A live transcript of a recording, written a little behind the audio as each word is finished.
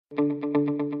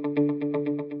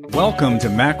Welcome to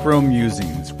Macro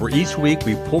Musings, where each week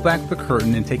we pull back the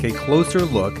curtain and take a closer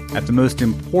look at the most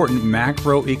important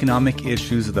macroeconomic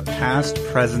issues of the past,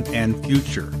 present, and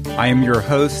future. I am your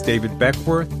host, David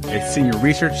Beckworth, a senior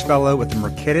research fellow at the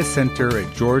Mercatus Center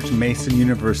at George Mason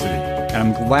University,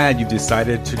 and I'm glad you've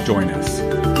decided to join us.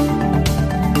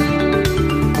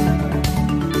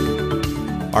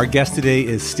 Our guest today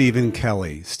is Stephen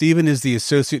Kelly. Stephen is the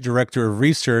Associate Director of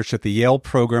Research at the Yale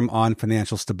Program on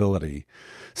Financial Stability.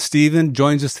 Stephen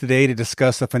joins us today to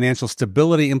discuss the financial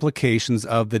stability implications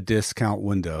of the discount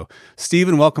window.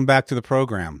 Stephen, welcome back to the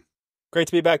program. Great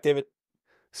to be back, David.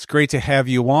 It's great to have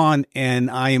you on, and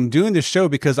I am doing this show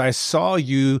because I saw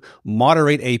you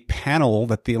moderate a panel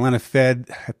that the Atlanta Fed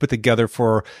had put together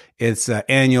for its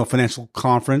annual financial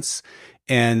conference,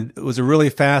 and it was a really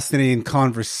fascinating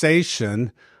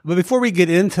conversation. But before we get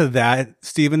into that,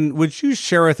 Stephen, would you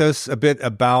share with us a bit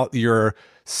about your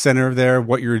center there,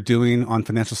 what you're doing on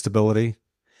financial stability?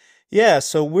 Yeah,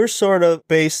 so we're sort of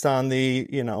based on the,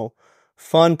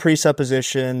 fun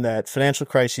presupposition that financial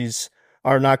crises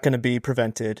are not going to be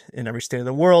prevented in every state of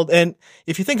the world. And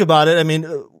if you think about it,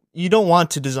 you don't want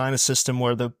to design a system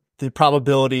where the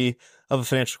probability of a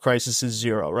financial crisis is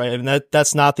zero, right?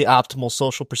 That's not the optimal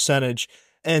social percentage.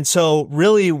 And so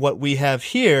really what we have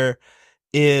here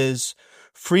is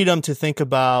freedom to think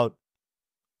about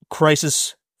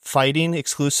crisis fighting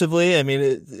exclusively.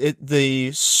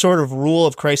 The sort of rule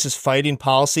of crisis fighting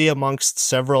policy amongst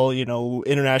several,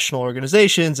 international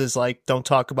organizations is like, don't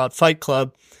talk about Fight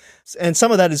Club. And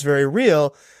some of that is very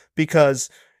real because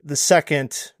the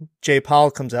second Jay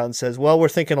Powell comes out and says, well, we're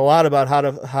thinking a lot about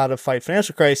how to fight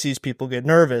financial crises, people get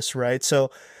nervous, right?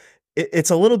 So it's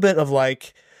a little bit of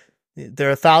like, there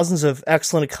are thousands of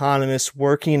excellent economists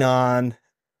working on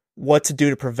what to do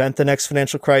to prevent the next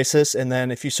financial crisis. And then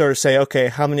if you sort of say, okay,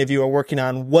 how many of you are working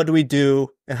on what do we do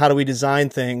and how do we design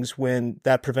things when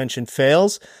that prevention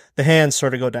fails, the hands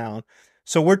sort of go down.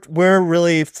 So we're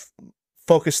really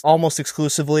focused almost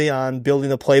exclusively on building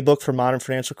the playbook for modern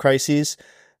financial crises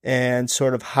and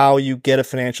sort of how you get a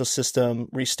financial system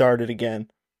restarted again.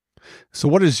 So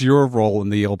what is your role in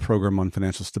the Yale Program on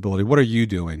Financial Stability? What are you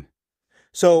doing?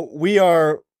 So we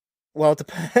are, well,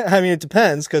 it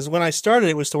depends, because when I started,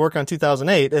 it was to work on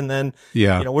 2008, and then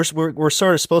we're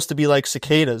sort of supposed to be like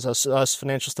cicadas, us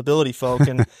financial stability folk,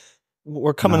 and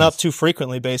we're coming up too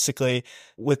frequently, basically,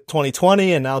 with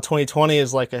 2020, and now 2020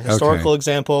 is like a historical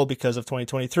example because of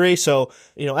 2023. So,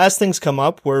 as things come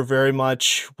up, we're very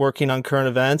much working on current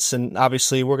events, and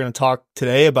obviously we're going to talk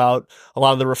today about a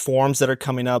lot of the reforms that are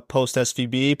coming up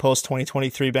post-SVB,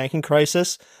 post-2023 banking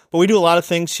crisis. But we do a lot of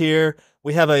things here.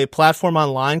 We have a platform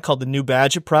online called the New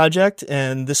Badget Project,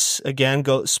 and this, again,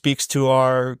 speaks to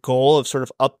our goal of sort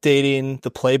of updating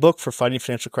the playbook for fighting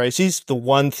financial crises. The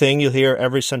one thing you'll hear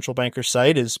every central banker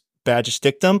cite is Badgett's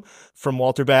dictum from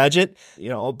Walter Badgett.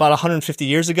 About 150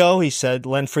 years ago, he said,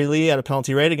 lend freely at a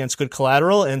penalty rate against good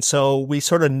collateral. And so we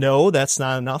sort of know that's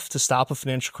not enough to stop a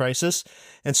financial crisis.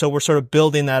 And so we're sort of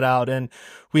building that out. And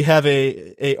we have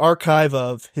a archive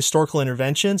of historical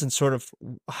interventions and sort of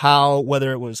how,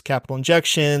 whether it was capital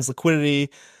injections,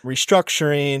 liquidity,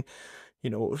 restructuring,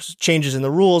 changes in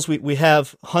the rules. We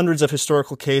have hundreds of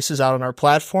historical cases out on our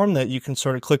platform that you can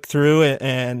sort of click through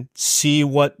and see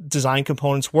what design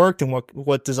components worked and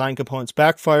what design components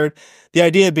backfired. The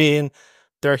idea being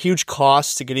there are huge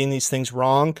costs to getting these things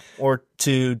wrong or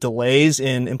to delays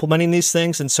in implementing these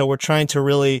things. And so we're trying to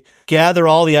really gather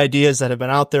all the ideas that have been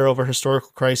out there over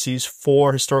historical crises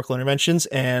for historical interventions,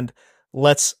 and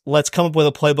let's come up with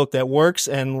a playbook that works,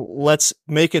 and let's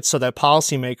make it so that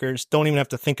policymakers don't even have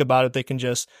to think about it. They can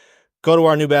just go to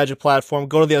our New Badget platform,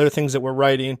 go to the other things that we're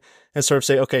writing, and sort of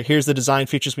say, okay, here's the design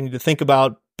features we need to think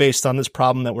about based on this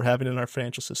problem that we're having in our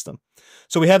financial system.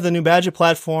 So we have the New Badget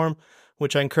platform,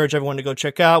 which I encourage everyone to go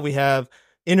check out. We have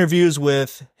interviews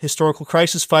with historical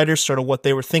crisis fighters, sort of what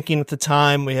they were thinking at the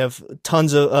time. We have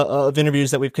tons of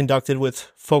interviews that we've conducted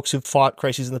with folks who've fought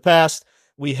crises in the past.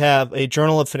 We have a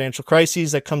Journal of Financial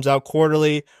Crises that comes out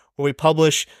quarterly, where we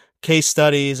publish case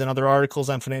studies and other articles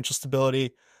on financial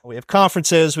stability. We have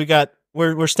conferences.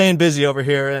 We're staying busy over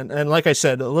here, and like I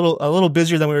said, a little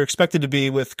busier than we were expected to be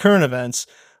with current events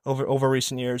over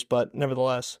recent years, but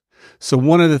nevertheless. So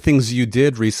one of the things you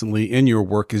did recently in your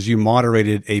work is you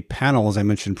moderated a panel, as I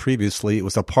mentioned previously. It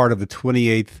was a part of the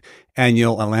 28th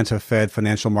Annual Atlanta Fed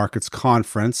Financial Markets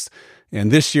Conference.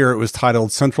 And this year it was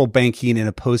titled Central Banking in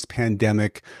a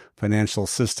Post-Pandemic Financial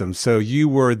System. So you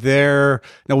were there.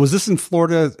 Now, was this in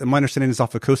Florida? My understanding is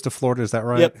off the coast of Florida. Is that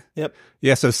right? Yep.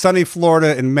 Yeah. So sunny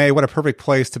Florida in May. What a perfect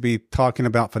place to be talking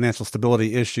about financial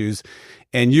stability issues.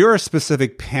 And your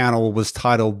specific panel was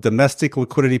titled Domestic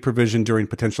Liquidity Provision During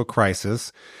Potential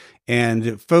Crisis. And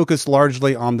it focused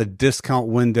largely on the discount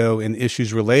window and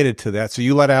issues related to that. So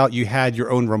you had your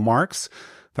own remarks.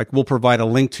 In fact, we'll provide a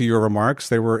link to your remarks.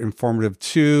 They were informative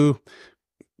too.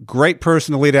 Great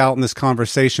person to lead out in this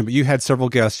conversation, but you had several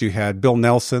guests. You had Bill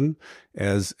Nelson,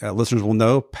 as listeners will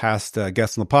know, past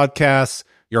guest on the podcast,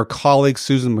 your colleague,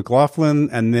 Susan McLaughlin,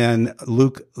 and then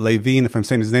Luke Levine, if I'm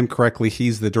saying his name correctly,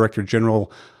 he's the Director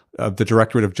General of the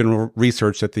Directorate of General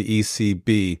Research at the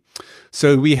ECB.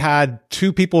 So we had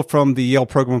two people from the Yale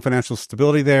Program on Financial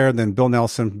Stability there, and then Bill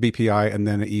Nelson, BPI, and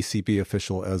then an ECB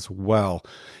official as well.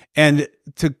 And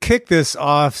to kick this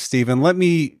off, Stephen, let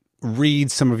me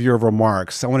read some of your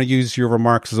remarks. I want to use your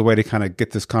remarks as a way to kind of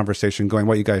get this conversation going,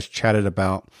 what you guys chatted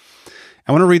about.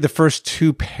 I want to read the first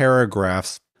two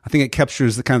paragraphs. I think it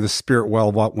captures the kind of the spirit well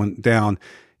of what went down.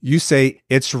 You say,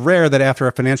 it's rare that after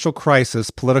a financial crisis,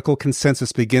 political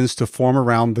consensus begins to form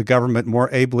around the government more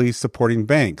ably supporting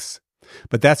banks.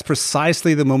 But that's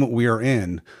precisely the moment we are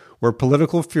in, where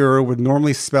political furor would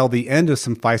normally spell the end of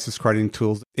some crisis crediting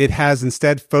tools. It has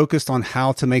instead focused on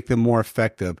how to make them more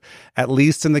effective, at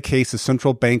least in the case of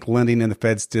central bank lending in the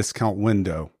Fed's discount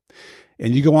window.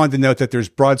 And you go on to note that there's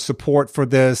broad support for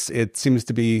this. It seems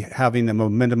to be having a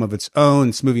momentum of its own.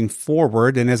 It's moving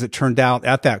forward. And as it turned out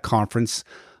at that conference,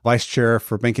 Vice Chair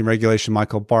for Banking Regulation,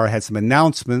 Michael Barr, had some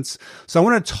announcements. So I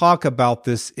want to talk about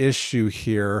this issue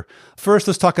here. First,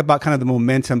 let's talk about kind of the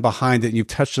momentum behind it. And you've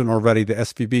touched on already the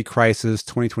SVB crisis,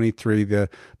 2023, the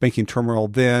banking turmoil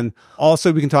then.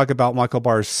 Also, we can talk about Michael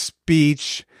Barr's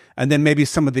speech, and then maybe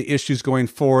some of the issues going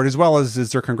forward, as well as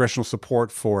is there congressional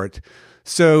support for it.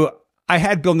 So I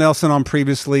had Bill Nelson on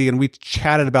previously, and we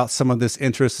chatted about some of this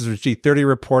interest. This was a G30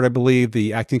 report, I believe.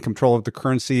 The acting control of the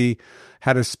currency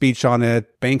had a speech on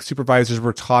it. Bank supervisors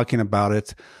were talking about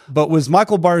it. But was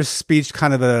Michael Barr's speech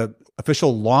kind of a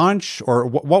official launch, or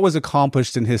what was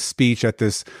accomplished in his speech at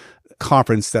this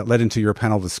conference that led into your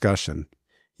panel discussion?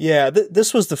 Yeah,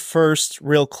 this was the first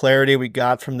real clarity we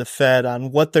got from the Fed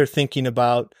on what they're thinking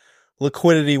about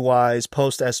liquidity-wise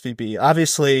post-SVB.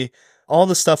 Obviously, all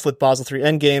the stuff with Basel III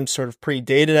Endgame sort of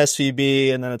predated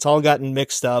SVB, and then it's all gotten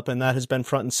mixed up, and that has been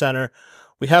front and center.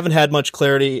 We haven't had much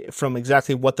clarity from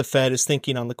exactly what the Fed is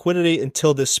thinking on liquidity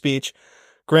until this speech.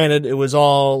 Granted, it was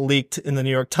all leaked in the New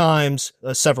York Times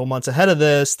several months ahead of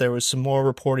this. There was some more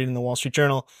reporting in the Wall Street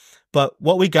Journal. But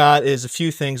what we got is a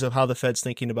few things of how the Fed's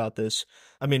thinking about this.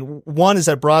 I mean, one is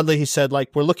that broadly, he said, like,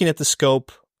 we're looking at the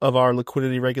scope of our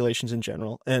liquidity regulations in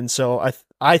general. And so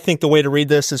I think the way to read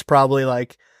this is probably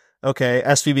like, okay,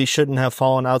 SVB shouldn't have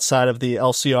fallen outside of the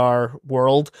LCR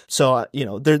world. So,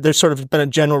 there's sort of been a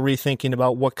general rethinking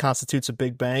about what constitutes a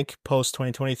big bank post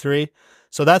 2023.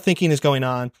 So that thinking is going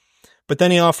on. But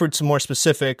then he offered some more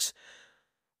specifics,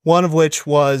 one of which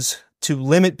was to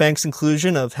limit banks'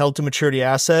 inclusion of held-to-maturity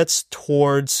assets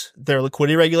towards their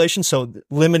liquidity regulations. So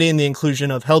limiting the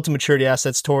inclusion of held-to-maturity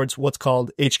assets towards what's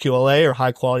called HQLA, or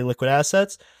high-quality liquid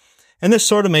assets. And this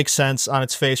sort of makes sense on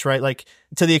its face, right? Like,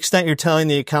 to the extent you're telling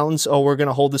the accountants, oh, we're going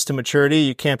to hold this to maturity,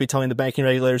 you can't be telling the banking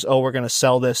regulators, oh, we're going to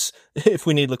sell this if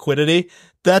we need liquidity.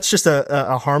 That's just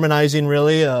a harmonizing,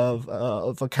 really,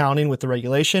 of accounting with the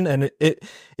regulation. And it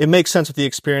makes sense with the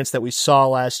experience that we saw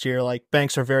last year. Like,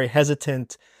 banks are very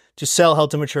hesitant to sell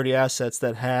held-to-maturity assets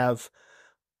that have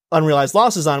unrealized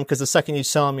losses on them, because the second you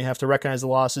sell them, you have to recognize the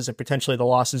losses and potentially the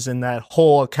losses in that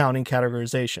whole accounting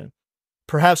categorization.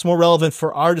 Perhaps more relevant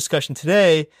for our discussion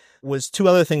today was two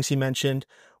other things he mentioned.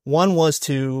 One was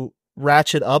to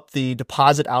ratchet up the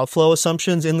deposit outflow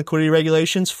assumptions in liquidity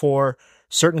regulations for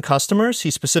certain customers.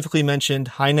 He specifically mentioned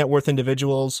high net worth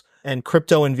individuals and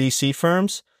crypto and VC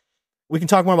firms. We can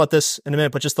talk more about this in a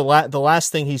minute, but just the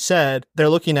last thing he said, they're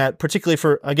looking at, particularly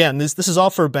for, again, this is all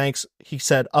for banks, he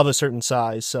said, of a certain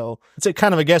size. So it's a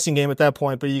kind of a guessing game at that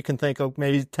point, but you can think of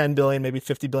maybe 10 billion, maybe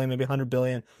 50 billion, maybe 100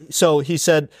 billion. So he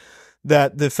said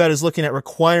that the Fed is looking at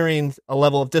requiring a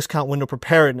level of discount window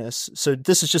preparedness. So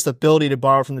this is just the ability to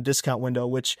borrow from the discount window,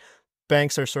 which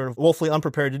banks are sort of woefully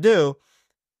unprepared to do.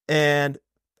 And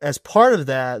as part of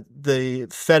that, the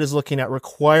Fed is looking at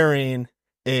requiring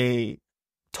a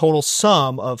total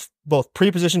sum of both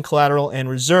pre-positioned collateral and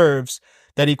reserves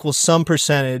that equals some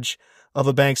percentage of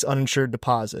a bank's uninsured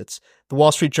deposits. The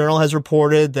Wall Street Journal has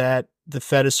reported that the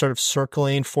Fed is sort of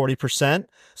circling 40%.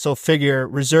 So figure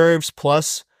reserves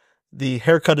plus the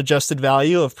haircut adjusted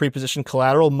value of pre-positioned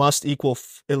collateral must equal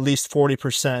at least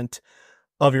 40%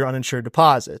 of your uninsured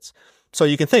deposits. So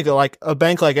you can think of like a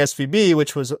bank like SVB,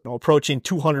 which was approaching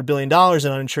 $200 billion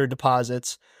in uninsured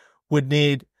deposits, would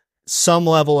need some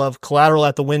level of collateral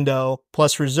at the window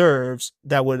plus reserves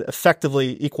that would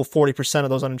effectively equal 40% of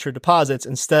those uninsured deposits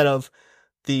instead of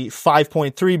the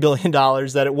 $5.3 billion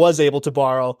that it was able to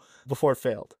borrow before it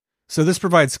failed. So this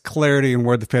provides clarity on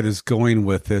where the Fed is going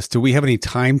with this. Do we have any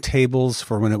timetables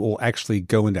for when it will actually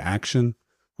go into action?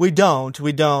 We don't.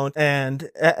 And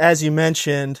as you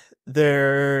mentioned,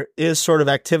 there is sort of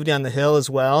activity on the Hill as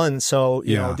well. And so,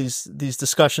 you know, these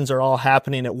discussions are all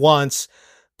happening at once,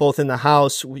 both in the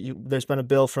House. There's been a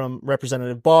bill from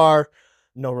Representative Barr,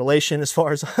 no relation as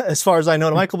far as I know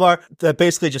to Michael Barr, that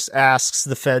basically just asks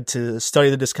the Fed to study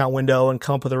the discount window and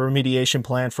come up with a remediation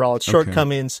plan for all its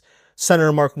shortcomings.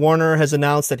 Senator Mark Warner has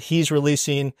announced that he's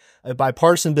releasing a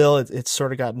bipartisan bill. It's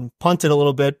sort of gotten punted a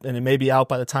little bit, and it may be out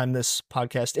by the time this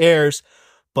podcast airs,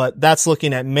 but that's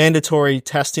looking at mandatory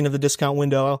testing of the discount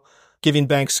window, giving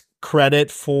banks credit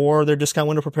for their discount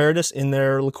window preparedness in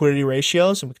their liquidity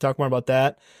ratios, and we can talk more about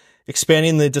that.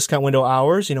 Expanding the discount window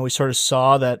hours. You know, we sort of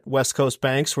saw that West Coast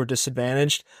banks were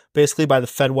disadvantaged basically by the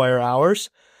FedWire hours,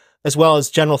 as well as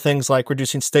general things like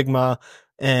reducing stigma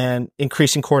and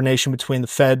increasing coordination between the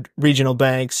Fed regional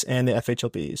banks and the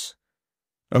FHLBs.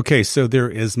 Okay, so there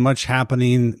is much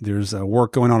happening. There's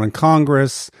work going on in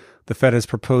Congress. The Fed has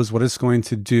proposed what it's going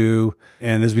to do.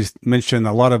 And as we mentioned,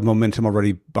 a lot of momentum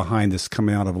already behind this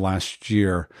coming out of last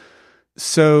year.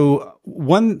 So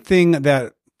one thing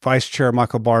that Vice Chair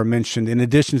Michael Barr mentioned, in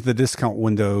addition to the discount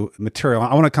window material,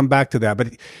 I want to come back to that,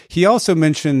 but he also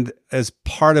mentioned as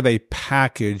part of a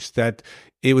package that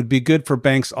it would be good for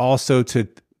banks also to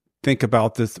think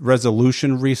about this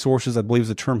resolution resources, I believe is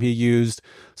the term he used.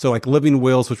 So like living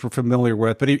wills, which we're familiar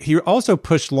with, but he also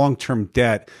pushed long-term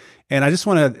debt. And I just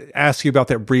want to ask you about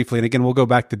that briefly. And again, we'll go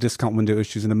back to discount window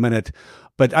issues in a minute.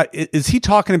 But is he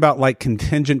talking about like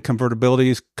contingent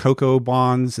convertibilities, COCO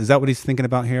bonds? Is that what he's thinking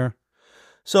about here?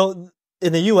 So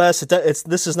in the U.S.,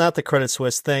 this is not the Credit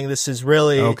Suisse thing. This is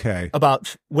really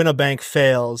about when a bank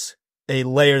fails, a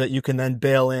layer that you can then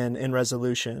bail in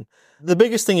resolution. The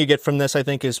biggest thing you get from this, I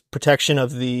think, is protection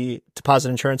of the deposit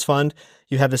insurance fund.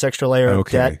 You have this extra layer of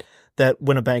debt that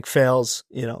when a bank fails,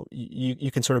 you know,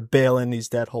 you can sort of bail in these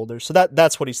debt holders. So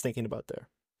that's what he's thinking about there.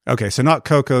 Okay, so not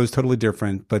COCOs, totally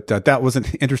different, but that was an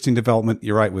interesting development.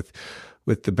 You're right with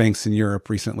the banks in Europe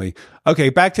recently. Okay,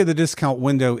 back to the discount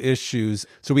window issues.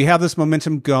 So we have this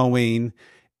momentum going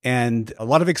and a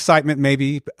lot of excitement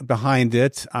maybe behind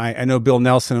it. I know Bill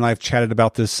Nelson and I have chatted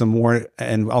about this some more,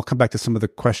 and I'll come back to some of the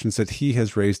questions that he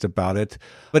has raised about it.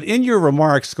 But in your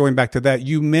remarks, going back to that,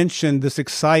 you mentioned this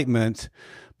excitement,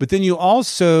 but then you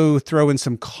also throw in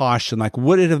some caution, like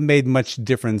would it have made much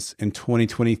difference in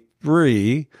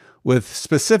 2023 with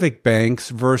specific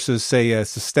banks versus, say, a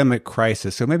systemic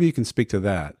crisis? So maybe you can speak to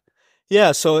that.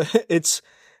 Yeah, so it's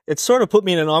sort of put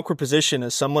me in an awkward position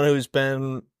as someone who's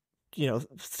been, you know,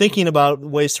 thinking about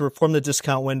ways to reform the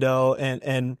discount window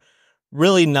and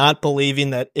really not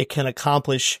believing that it can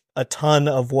accomplish a ton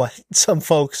of what some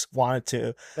folks want it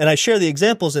to. And I share the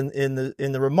examples in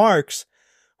the remarks,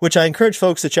 which I encourage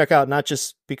folks to check out, not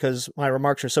just because my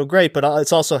remarks are so great, but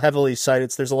it's also heavily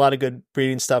cited. There's a lot of good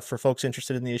reading stuff for folks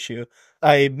interested in the issue.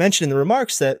 I mentioned in the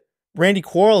remarks that Randy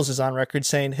Quarles is on record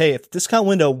saying, hey, if the discount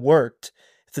window worked,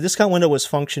 if the discount window was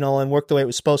functional and worked the way it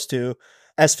was supposed to,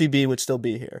 SVB would still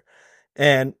be here.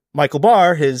 And Michael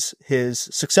Barr, his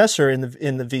successor in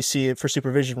the VC for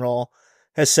supervision role,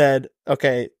 has said,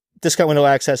 okay, discount window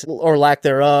access or lack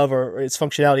thereof or its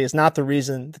functionality is not the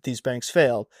reason that these banks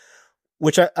failed,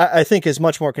 which I think is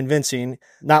much more convincing,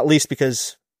 not least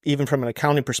because even from an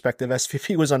accounting perspective,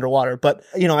 SVB was underwater. But,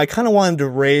 you know, I kind of wanted to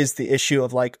raise the issue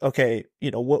of like, okay,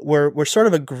 you know, we're sort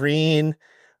of agreeing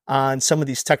on some of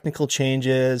these technical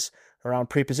changes around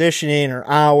prepositioning or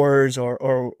hours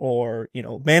or you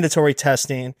know, mandatory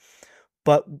testing.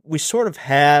 But we sort of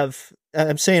have,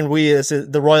 I'm saying we as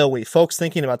the royal we, folks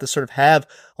thinking about this sort of have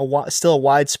still a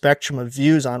wide spectrum of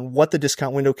views on what the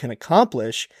discount window can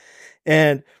accomplish.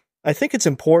 And I think it's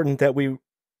important that we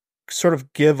sort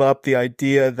of give up the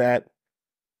idea that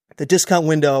the discount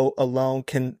window alone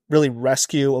can really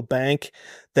rescue a bank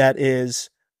that is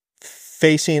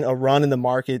facing a run in the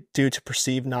market due to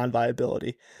perceived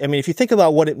non-viability. I mean, if you think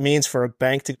about what it means for a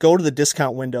bank to go to the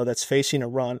discount window that's facing a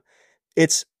run,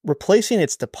 it's replacing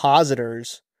its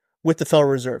depositors with the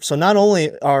Federal Reserve. So not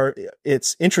only are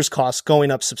its interest costs going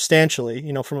up substantially,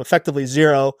 you know, from effectively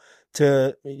zero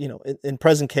to, you know, in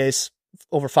present case,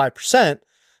 over 5%,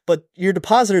 but your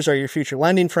depositors are your future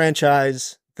lending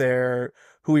franchise. They're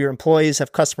who your employees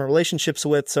have customer relationships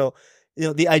with. So, you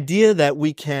know, the idea that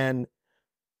we can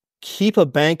keep a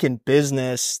bank in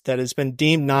business that has been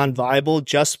deemed non-viable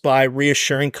just by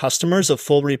reassuring customers of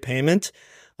full repayment,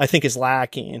 I think is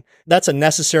lacking. That's a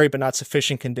necessary but not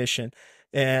sufficient condition.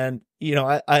 And,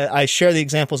 I share the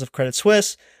examples of Credit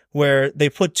Suisse, where they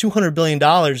put $200 billion,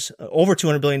 over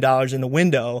 $200 billion in the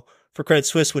window for Credit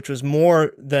Suisse, which was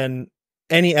more than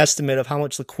any estimate of how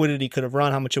much liquidity could have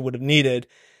run, how much it would have needed.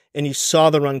 And you saw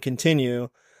the run continue.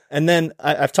 And then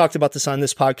I've talked about this on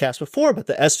this podcast before, but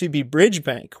the SVB Bridge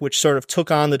Bank, which sort of took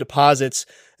on the deposits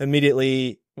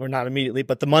immediately, or not immediately,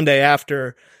 but the Monday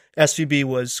after SVB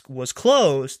was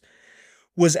closed,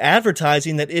 was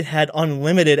advertising that it had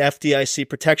unlimited FDIC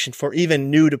protection for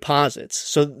even new deposits.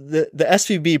 So the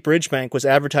SVB Bridge Bank was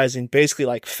advertising basically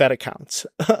like Fed accounts.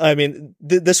 I mean,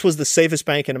 this was the safest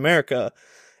bank in America,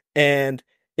 and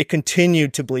it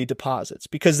continued to bleed deposits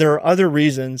because there are other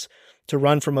reasons to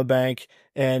run from a bank,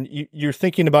 and you're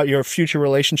thinking about your future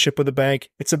relationship with the bank,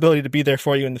 its ability to be there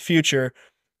for you in the future.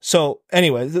 So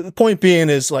anyway, the point being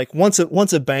is like once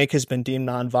a bank has been deemed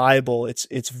non-viable,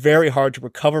 it's very hard to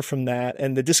recover from that,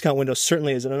 and the discount window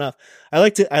certainly isn't enough. I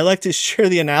like to share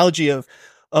the analogy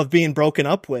of being broken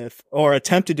up with or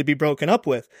attempted to be broken up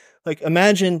with. Like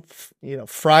imagine,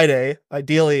 Friday,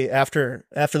 ideally after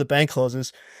the bank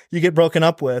closes, you get broken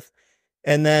up with,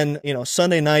 and then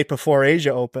Sunday night before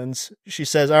Asia opens, she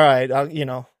says, "All right,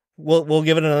 we'll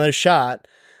give it another shot."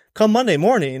 Come Monday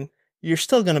morning, you're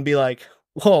still going to be like,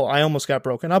 whoa, I almost got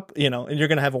broken up, and you're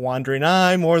going to have a wandering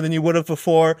eye more than you would have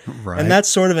before. Right. And that's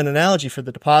sort of an analogy for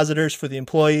the depositors, for the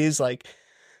employees. Like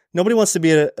nobody wants to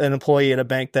be an employee at a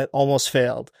bank that almost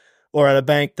failed or at a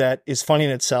bank that is funding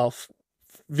itself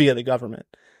via the government.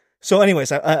 So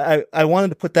anyways, I wanted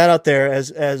to put that out there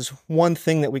as one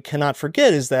thing that we cannot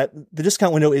forget is that the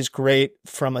discount window is great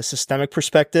from a systemic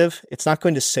perspective. It's not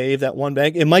going to save that one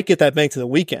bank. It might get that bank to the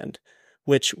weekend,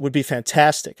 which would be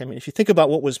fantastic. I mean, if you think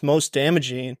about what was most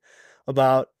damaging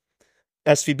about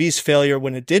SVB's failure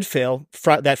when it did fail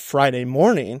that Friday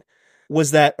morning, was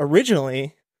that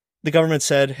originally the government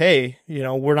said, hey,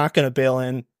 we're not going to bail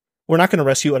in. We're not going to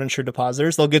rescue uninsured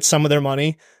depositors. They'll get some of their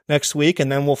money next week, and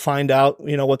then we'll find out,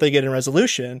 what they get in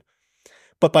resolution.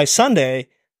 But by Sunday,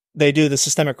 they do the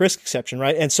systemic risk exception,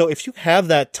 right? And so if you have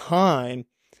that time,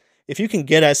 if you can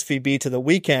get SVB to the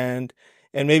weekend,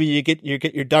 and maybe you get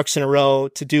your ducks in a row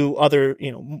to do other,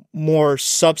 more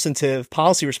substantive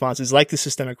policy responses like the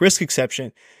systemic risk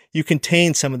exception, you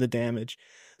contain some of the damage.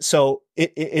 So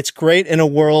it's great in a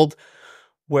world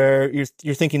where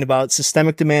you're thinking about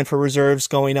systemic demand for reserves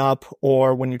going up,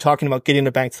 or when you're talking about getting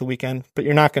a bank to the weekend, but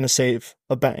you're not going to save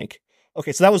a bank.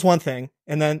 Okay, so that was one thing.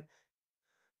 And then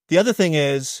the other thing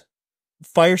is,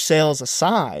 fire sales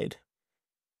aside,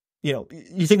 you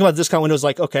think about discount windows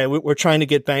like, okay, we're trying to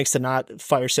get banks to not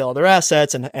fire sale their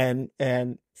assets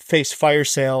and face fire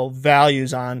sale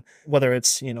values on whether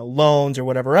it's, loans or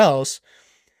whatever else.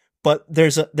 But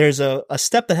there's a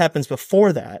step that happens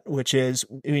before that, which is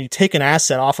when you take an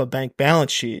asset off a bank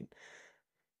balance sheet,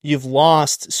 you've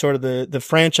lost sort of the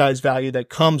franchise value that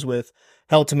comes with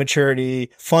held to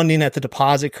maturity, funding at the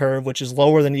deposit curve, which is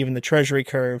lower than even the treasury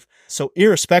curve. So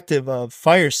irrespective of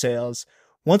fire sales,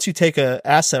 once you take an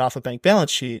asset off a bank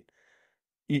balance sheet,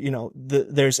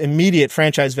 there's immediate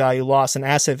franchise value loss and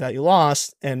asset value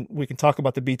loss. And we can talk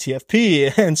about the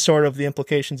BTFP and sort of the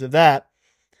implications of that.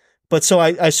 But so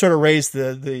I sort of raised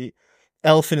the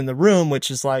elephant in the room, which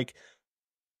is like,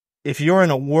 if you're in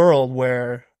a world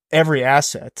where every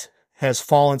asset has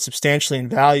fallen substantially in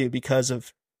value because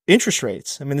of interest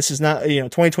rates, I mean, this is not,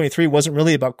 2023 wasn't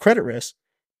really about credit risk.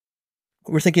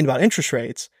 We're thinking about interest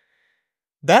rates.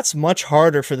 That's much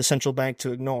harder for the central bank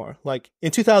to ignore. Like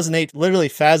in 2008, literally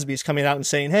FASB is coming out and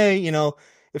saying, hey,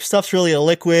 if stuff's really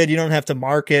illiquid, you don't have to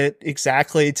mark it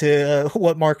exactly to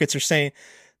what markets are saying.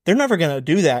 They're never going to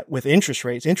do that with interest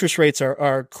rates. Interest rates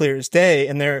are clear as day,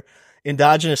 and they're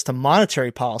endogenous to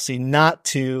monetary policy, not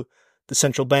to the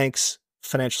central bank's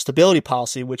financial stability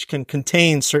policy, which can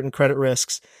contain certain credit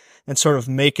risks and sort of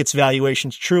make its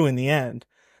valuations true in the end.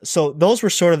 So those were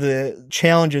sort of the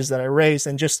challenges that I raised,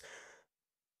 and just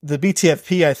the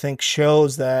BTFP, I think,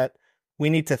 shows that we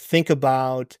need to think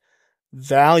about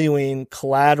valuing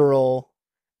collateral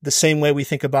the same way we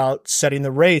think about setting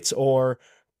the rates or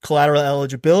collateral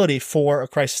eligibility for a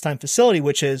crisis time facility,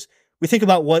 which is we think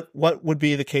about what would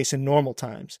be the case in normal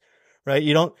times, right?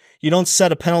 You don't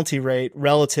set a penalty rate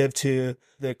relative to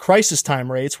the crisis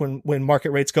time rates when market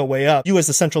rates go way up. You as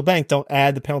the central bank don't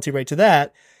add the penalty rate to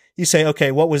that. You say,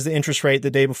 okay, what was the interest rate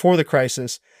the day before the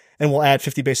crisis? And we'll add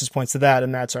 50 basis points to that,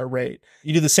 and that's our rate.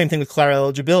 You do the same thing with collateral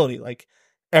eligibility. Like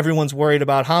everyone's worried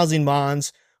about housing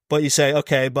bonds, but you say,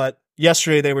 okay, but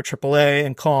yesterday they were AAA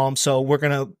and calm, so we're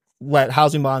going to let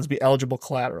housing bonds be eligible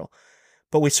collateral.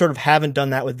 But we sort of haven't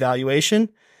done that with valuation.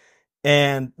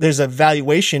 And there's a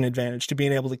valuation advantage to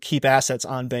being able to keep assets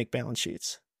on bank balance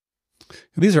sheets.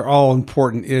 These are all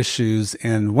important issues.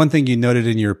 And one thing you noted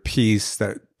in your piece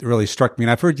that really struck me,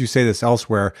 and I've heard you say this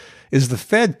elsewhere, is the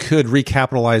Fed could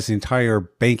recapitalize the entire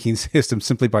banking system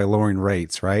simply by lowering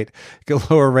rates, right? Get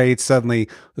lower rates, suddenly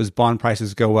those bond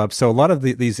prices go up. So a lot of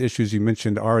these issues you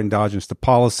mentioned are endogenous to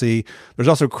policy. There's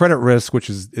also credit risk, which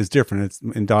is different. It's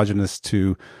endogenous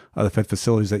to the Fed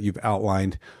facilities that you've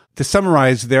outlined. To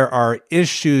summarize, there are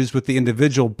issues with the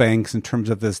individual banks in terms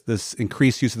of this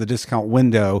increased use of the discount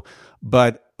window,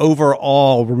 but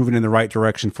overall, we're moving in the right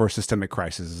direction for a systemic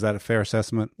crisis. Is that a fair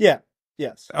assessment? Yeah.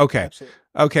 Yes. Okay. Absolutely.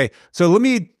 Okay. So let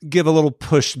me give a little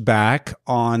pushback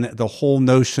on the whole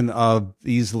notion of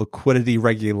these liquidity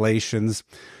regulations.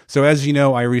 So as you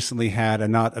know, I recently had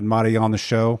Anat Admati on the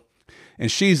show,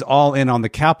 and she's all in on the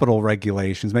capital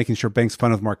regulations, making sure banks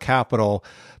fund with more capital.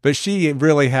 But she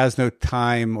really has no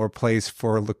time or place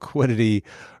for liquidity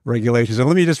regulations. And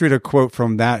let me just read a quote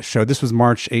from that show. This was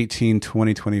March 18,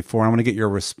 2024. I want to get your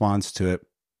response to it.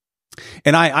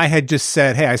 And I had just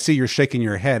said, hey, I see you're shaking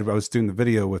your head. I was doing the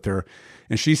video with her.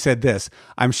 And she said this: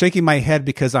 I'm shaking my head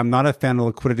because I'm not a fan of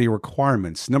liquidity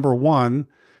requirements. Number one,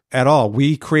 at all.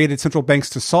 We created central banks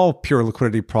to solve pure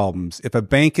liquidity problems. If a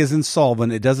bank is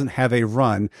insolvent, it doesn't have a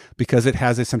run because it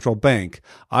has a central bank.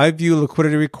 I view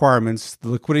liquidity requirements, the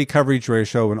liquidity coverage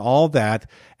ratio, and all that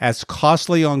as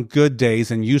costly on good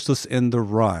days and useless in the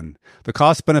run. The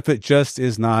cost benefit just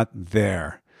is not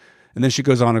there. And then she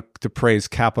goes on to praise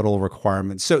capital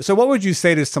requirements. So what would you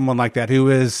say to someone like that who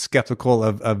is skeptical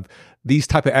of these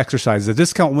type of exercises? The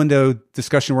discount window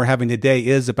discussion we're having today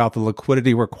is about the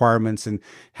liquidity requirements and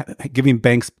giving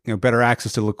banks better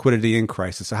access to liquidity in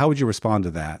crisis. So how would you respond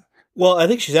to that? Well, I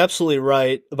think she's absolutely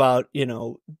right about,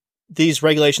 these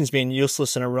regulations being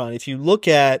useless in a run. If you look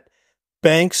at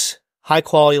banks' high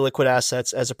quality liquid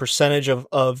assets as a percentage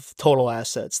of total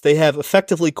assets, they have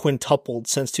effectively quintupled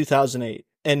since 2008.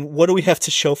 And what do we have to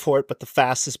show for it but the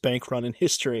fastest bank run in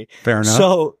history? Fair enough.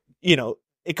 So,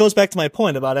 it goes back to my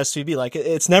point about SVB. Like,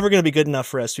 it's never going to be good enough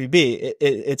for SVB.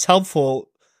 It's helpful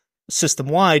system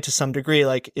wide to some degree.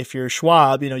 Like, if you're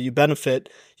Schwab, you benefited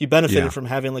from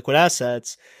having liquid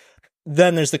assets.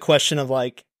 Then there's the question of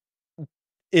like,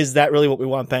 is that really what we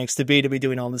want banks to be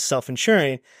doing all this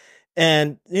self-insuring?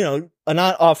 And,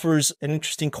 Anat offers an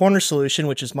interesting corner solution,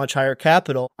 which is much higher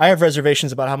capital. I have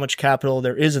reservations about how much capital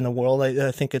there is in the world.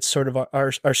 I think it's sort of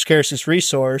our scarcest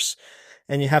resource.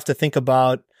 And you have to think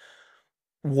about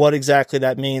what exactly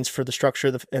that means for the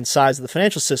structure and size of the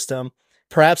financial system.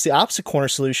 Perhaps the opposite corner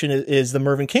solution is the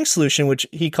Mervyn King solution, which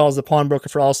he calls the pawnbroker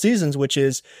for all seasons, which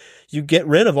is you get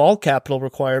rid of all capital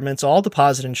requirements, all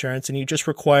deposit insurance, and you just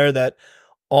require that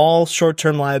all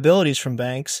short-term liabilities from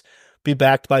banks be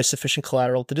backed by sufficient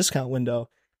collateral at the discount window.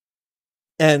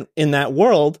 And in that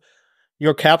world,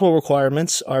 your capital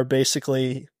requirements are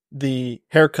basically the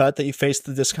haircut that you face at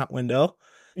the discount window.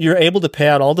 You're able to pay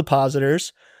out all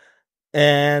depositors,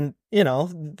 and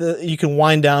you can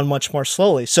wind down much more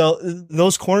slowly. So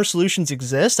those corner solutions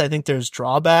exist. I think there's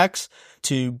drawbacks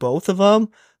to both of them.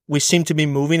 We seem to be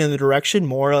moving in the direction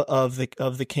more of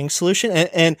the King solution,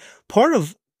 and part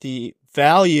of the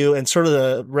value and sort of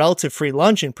the relative free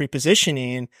lunch and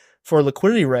pre-positioning for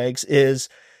liquidity regs is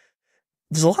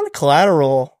there's a lot of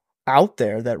collateral out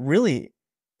there that really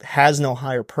has no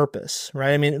higher purpose,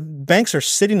 right? I mean, banks are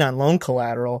sitting on loan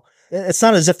collateral. It's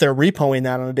not as if they're repoing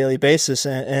that on a daily basis,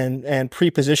 and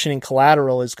pre-positioning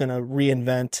collateral is going to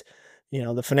reinvent,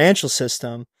 the financial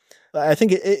system. I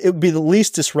think it would be the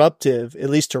least disruptive, at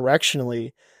least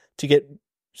directionally, to get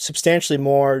substantially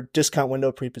more discount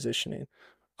window pre-positioning.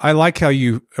 I like how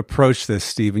you approach this,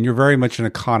 Steve, and you're very much an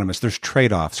economist. There's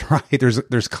trade-offs, right?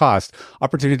 There's cost,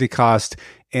 opportunity cost.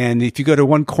 And if you go to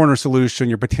one corner solution,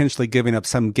 you're potentially giving up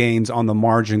some gains on the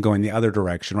margin going the other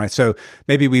direction, right? So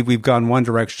maybe we've gone one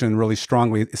direction really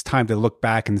strongly. It's time to look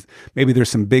back, and maybe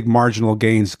there's some big marginal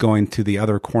gains going to the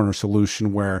other corner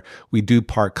solution where we do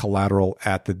park collateral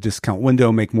at the discount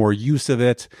window, make more use of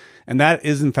it. And that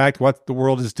is, in fact, what the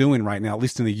world is doing right now, at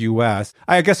least in the U.S.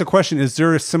 I guess the question is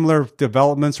there similar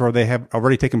developments, or they have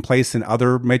already taken place in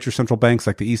other major central banks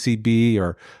like the ECB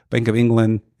or Bank of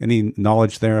England? Any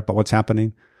knowledge there about what's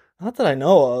happening? Not that I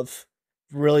know of,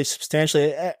 really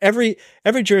substantially. Every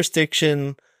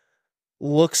jurisdiction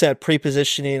looks at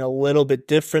pre-positioning a little bit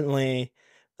differently.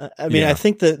 I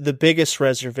think the biggest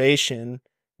reservation,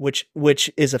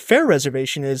 which is a fair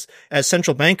reservation, is as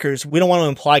central bankers, we don't want to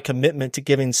imply commitment to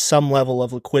giving some level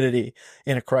of liquidity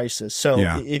in a crisis. So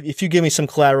if you give me some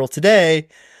collateral today,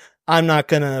 I'm not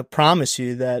going to promise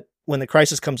you that when the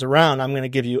crisis comes around, I'm going to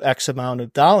give you X amount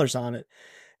of dollars on it.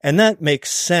 And that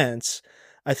makes sense.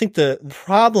 I think the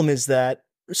problem is that,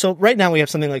 so right now we have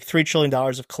something like $3 trillion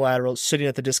of collateral sitting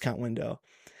at the discount window.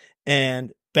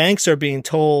 And banks are being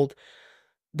told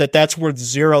that that's worth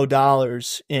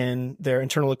 $0 in their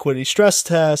internal liquidity stress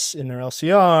tests, in their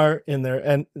LCR, in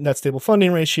their net stable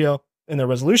funding ratio, in their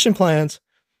resolution plans.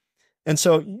 And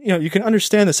so, you can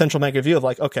understand the central bank view of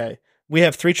like, okay, we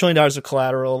have $3 trillion of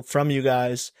collateral from you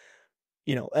guys,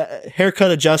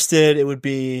 haircut adjusted, it would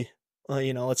be,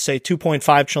 let's say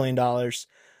 $2.5 trillion.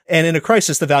 And in a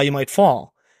crisis, the value might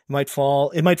fall. It might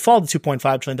fall to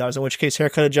 $2.5 trillion, in which case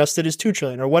haircut adjusted is $2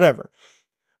 trillion or whatever.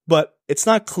 But it's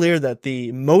not clear that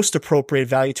the most appropriate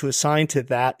value to assign to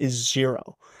that is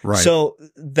 0. Right. So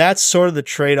that's sort of the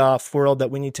trade-off world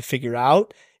that we need to figure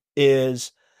out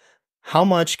is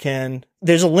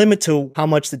there's a limit to how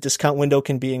much the discount window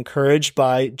can be encouraged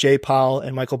by Jay Powell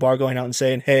and Michael Barr going out and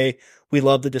saying, hey, we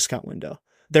love the discount window.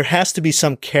 There has to be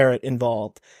some carrot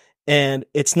involved. And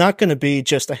it's not going to be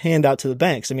just a handout to the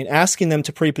banks. I mean, asking them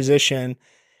to pre-position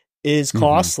is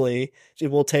costly. Mm-hmm.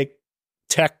 It will take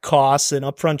tech costs and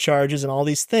upfront charges and all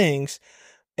these things.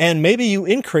 And maybe you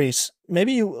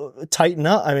tighten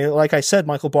up. I mean, like I said,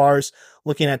 Michael Barr's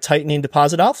looking at tightening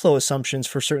deposit outflow assumptions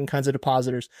for certain kinds of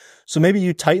depositors. So maybe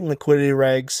you tighten liquidity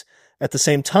regs at the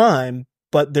same time,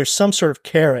 but there's some sort of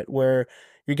carrot where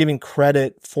you're giving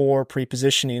credit for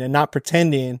pre-positioning and not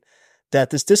pretending that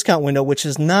this discount window, which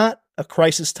is not a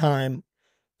crisis time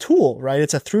tool, right?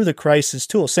 It's a through the crisis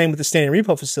tool. Same with the standing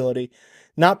repo facility.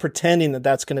 Not pretending that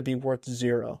that's going to be worth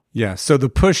 0. Yeah. So the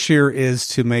push here is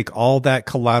to make all that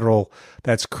collateral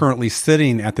that's currently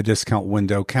sitting at the discount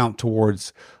window count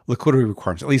towards liquidity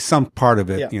requirements, at least some part of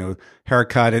it,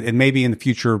 haircut. And maybe in the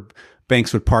future,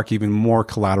 banks would park even more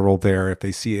collateral there if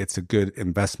they see it's a good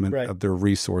investment of their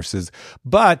resources.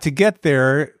 But to get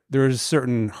there, there's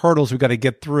certain hurdles we've got to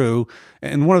get through.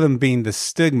 And one of them being the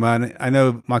stigma. And I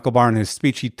know Michael Barr in his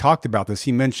speech, he talked about this.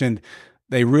 He mentioned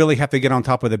they really have to get on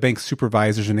top of the bank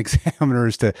supervisors and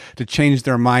examiners to change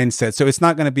their mindset. So it's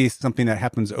not going to be something that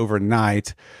happens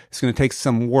overnight. It's going to take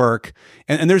some work.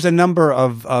 And there's a number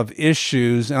of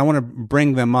issues, and I want to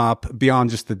bring them up beyond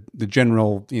just the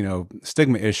general,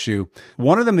 stigma issue.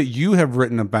 One of them that you have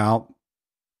written about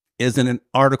is in an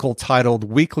article titled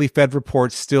 "Weekly Fed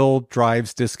Report Still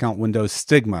Drives Discount Window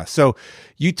Stigma." So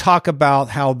you talk about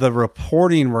how the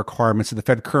reporting requirements that the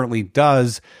Fed currently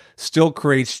does still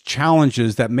creates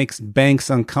challenges that makes banks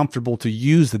uncomfortable to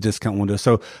use the discount window.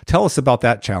 So tell us about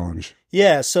that challenge.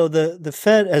 Yeah, so the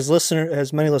Fed,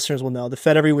 as many listeners will know, the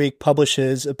Fed every week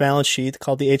publishes a balance sheet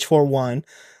called the H41,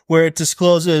 where it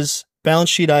discloses balance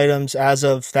sheet items as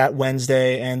of that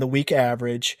Wednesday and the week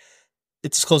average.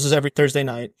 It discloses every Thursday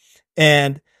night.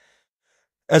 And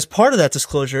as part of that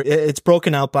disclosure, it's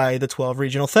broken out by the 12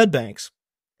 regional Fed banks.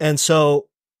 And so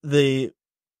the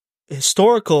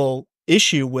historical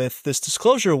issue with this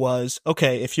disclosure was,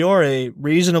 okay, if you're a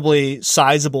reasonably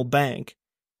sizable bank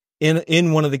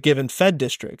in one of the given Fed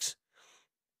districts,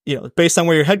 based on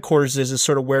where your headquarters is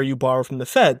sort of where you borrow from the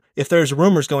Fed. If there's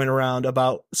rumors going around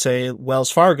about, say, Wells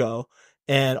Fargo,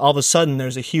 and all of a sudden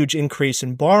there's a huge increase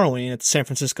in borrowing at the San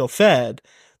Francisco Fed,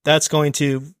 that's going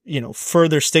to,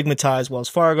 further stigmatize Wells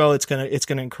Fargo. It's going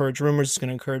to encourage rumors. It's going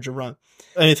to encourage a run.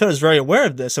 I mean, the Fed was very aware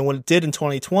of this. And what it did in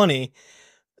 2020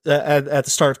 at the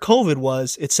start of COVID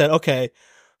was it said, okay,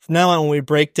 from now on, when we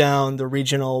break down the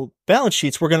regional balance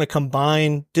sheets, we're going to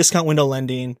combine discount window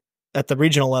lending at the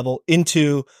regional level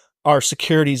into our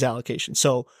securities allocation.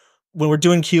 So when we're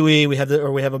doing QE, we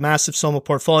have a massive SOMA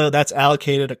portfolio that's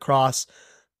allocated across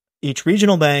each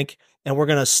regional bank, and we're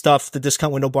going to stuff the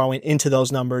discount window borrowing into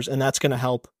those numbers, and that's going to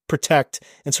help protect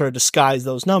and sort of disguise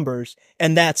those numbers.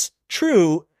 And that's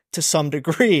true to some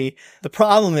degree. The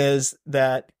problem is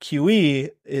that QE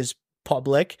is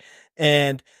public,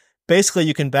 and basically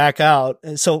you can back out.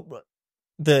 And so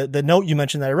the note you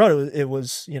mentioned that I wrote, it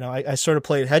was, I sort of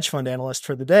played hedge fund analyst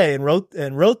for the day and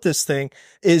wrote this thing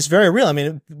is very real. I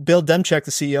mean, Bill Demchak,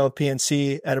 the CEO of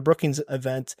PNC, at a Brookings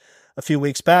event a few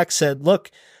weeks back said,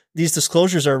 look, these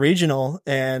disclosures are regional,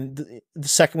 and the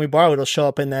second we borrow, it'll show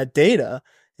up in that data.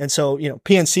 And so,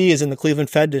 PNC is in the Cleveland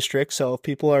Fed district. So if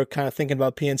people are kind of thinking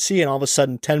about PNC and all of a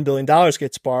sudden $10 billion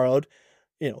gets borrowed,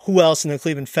 who else in the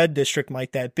Cleveland Fed district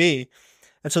might that be?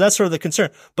 And so that's sort of the concern.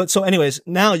 But so anyways,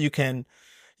 now you can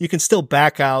still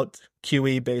back out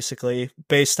QE basically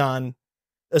based on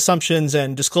assumptions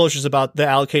and disclosures about the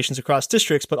allocations across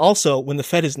districts. But also when the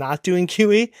Fed is not doing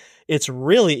QE, it's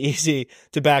really easy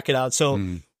to back it out. So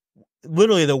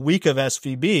literally the week of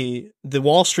SVB, the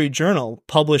Wall Street Journal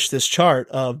published this chart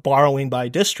of borrowing by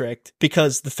district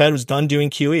because the Fed was done doing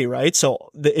QE, right?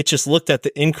 So it just looked at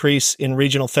the increase in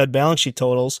regional Fed balance sheet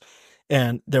totals.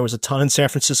 And there was a ton in San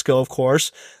Francisco, of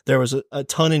course. There was a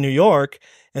ton in New York.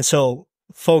 And so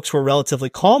folks were relatively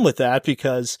calm with that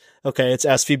because, okay, it's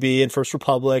SVB and First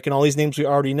Republic and all these names we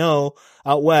already know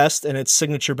out west, and it's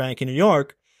Signature Bank in New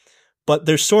York. But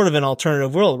there's sort of an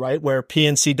alternative world, right, where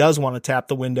PNC does want to tap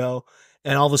the window,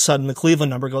 and all of a sudden the Cleveland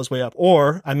number goes way up.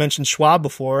 Or I mentioned Schwab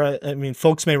before. I mean,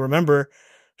 folks may remember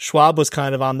Schwab was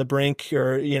kind of on the brink,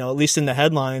 or, you know, at least in the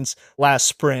headlines last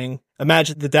spring.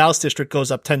 Imagine the Dallas district goes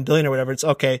up 10 billion or whatever. It's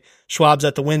okay. Schwab's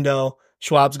at the window.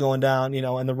 Schwab's going down, you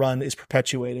know, and the run is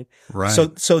perpetuated. Right.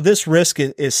 So this risk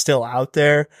is still out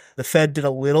there. The Fed did a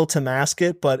little to mask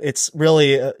it, but it's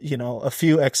really, you know, a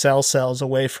few Excel cells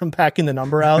away from backing the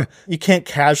number out. You can't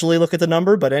casually look at the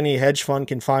number, but any hedge fund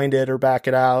can find it or back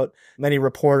it out. Any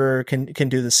reporter can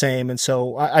do the same. And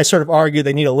so I sort of argue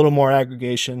they need a little more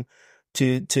aggregation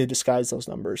to disguise those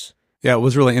numbers. Yeah, it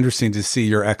was really interesting to see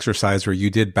your exercise where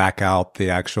you did back out the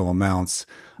actual amounts,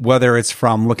 whether it's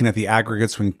from looking at the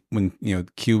aggregates when you know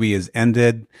QE is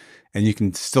ended and you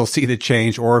can still see the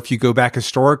change, or if you go back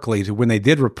historically to when they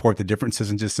did report the differences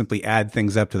and just simply add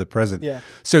things up to the present. Yeah.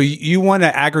 So you want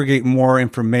to aggregate more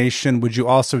information. Would you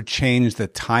also change the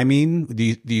timing?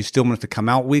 Do you still want it to come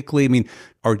out weekly? I mean,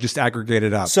 or just aggregate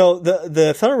it up? So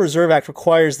the Federal Reserve Act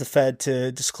requires the Fed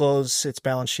to disclose its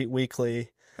balance sheet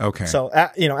weekly. Okay. So,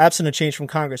 you know, absent a change from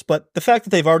Congress, but the fact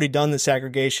that they've already done this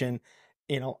aggregation,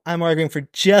 you know, I'm arguing for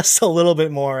just a little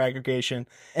bit more aggregation.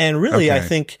 And really, okay. I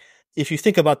think if you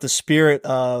think about the spirit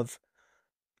of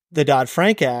the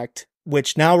Dodd-Frank Act,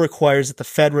 which now requires that the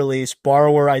Fed release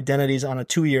borrower identities on a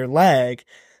 2-year lag,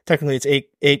 technically it's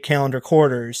eight calendar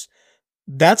quarters,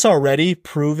 that's already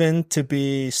proven to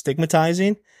be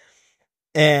stigmatizing.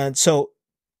 And so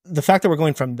the fact that we're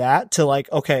going from that to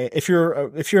like, okay, if you're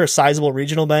a sizable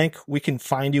regional bank, we can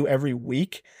find you every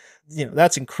week. You know,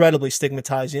 that's incredibly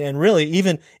stigmatizing. And really,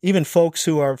 even folks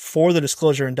who are for the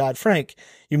disclosure in Dodd-Frank,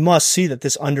 you must see that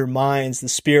this undermines the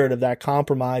spirit of that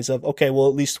compromise of, okay, we'll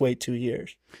at least wait 2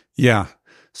 years. Yeah.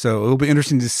 So it'll be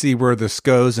interesting to see where this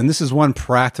goes. And this is one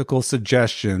practical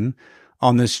suggestion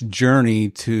on this journey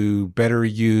to better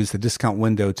use the discount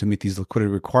window to meet these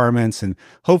liquidity requirements and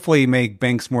hopefully make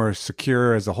banks more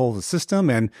secure as a whole of the system.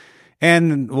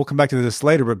 And we'll come back to this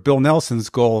later, but Bill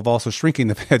Nelson's goal of also shrinking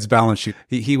the Fed's balance sheet,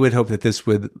 he would hope that this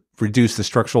would reduce the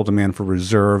structural demand for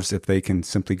reserves if they can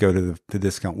simply go to the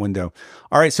discount window.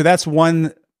 All right, so that's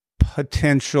one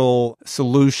potential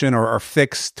solution or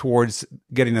fix towards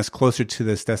getting us closer to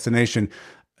this destination.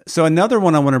 So another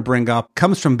one I want to bring up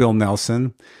comes from Bill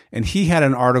Nelson, and he had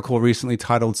an article recently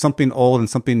titled Something Old and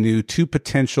Something New, Two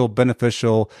Potential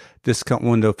Beneficial Discount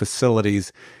Window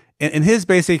Facilities. And his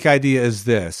basic idea is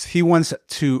this. He wants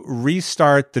to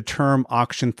restart the term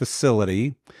auction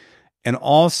facility and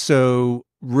also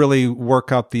really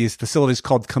work up these facilities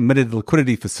called committed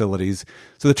liquidity facilities.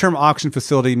 So the term auction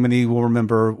facility, many will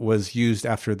remember, was used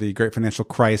after the great financial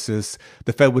crisis.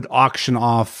 The Fed would auction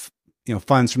off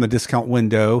funds from the discount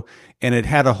window, and it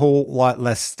had a whole lot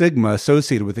less stigma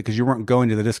associated with it because you weren't going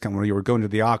to the discount window, you were going to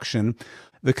the auction.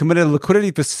 The committed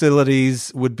liquidity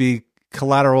facilities would be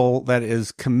collateral that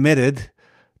is committed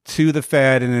to the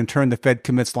Fed, and in turn, the Fed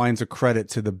commits lines of credit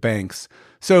to the banks.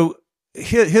 So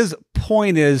his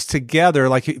point is together,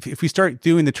 like if we start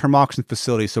doing the term auction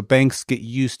facility, so banks get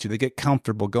used to, they get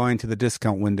comfortable going to the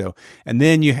discount window, and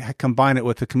then you combine it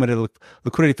with the committed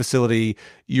liquidity facility,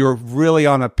 you're really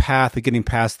on a path of getting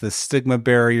past the stigma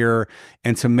barrier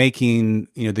and to making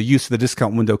the use of the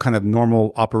discount window kind of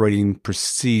normal operating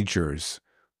procedures.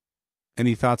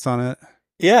 Any thoughts on it?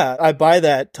 Yeah, I buy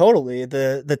that totally.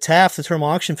 The TAF, the term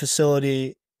auction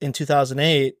facility in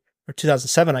 2008 or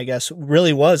 2007, I guess,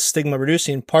 really was stigma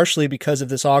reducing, partially because of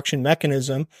this auction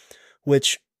mechanism,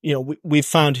 which, we've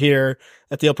found here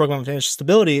at the Yale Program of Financial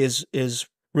Stability is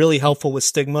really helpful with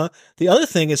stigma. The other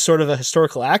thing is sort of a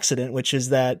historical accident, which is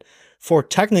that for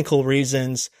technical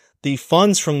reasons, the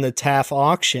funds from the TAF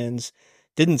auctions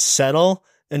didn't settle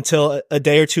until a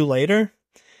day or two later.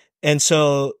 And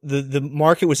so the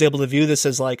market was able to view this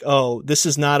as like, oh, this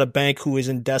is not a bank who is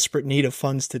in desperate need of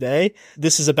funds today.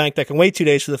 This is a bank that can wait 2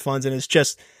 days for the funds and is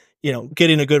just,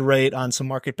 getting a good rate on some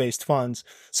market-based funds.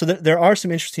 So there are some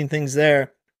interesting things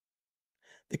there.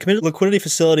 The committed liquidity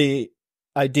facility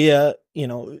idea,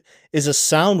 is a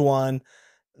sound one.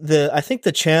 I think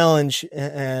the challenge,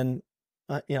 and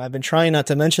I've been trying not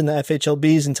to mention the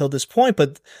FHLBs until this point,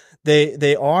 but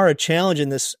they are a challenge in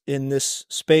this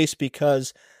space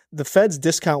because the Fed's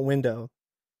discount window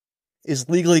is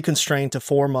legally constrained to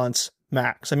 4 months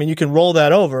max. I mean, you can roll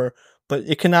that over, but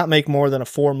it cannot make more than a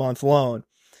 4-month loan.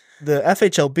 The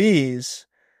FHLBs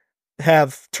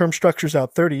have term structures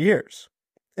out 30 years.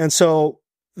 And so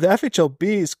the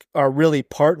FHLBs are really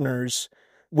partners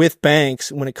with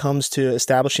banks when it comes to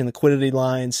establishing liquidity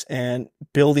lines and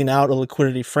building out a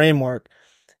liquidity framework.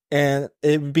 And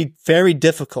it would be very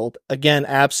difficult, again,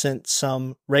 absent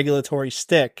some regulatory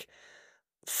stick,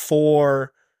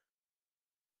 for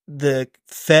the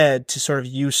Fed to sort of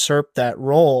usurp that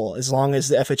role as long as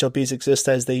the FHLBs exist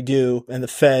as they do and the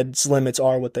Fed's limits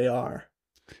are what they are.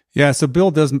 Yeah, so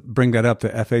Bill does bring that up, the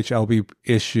FHLB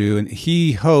issue, and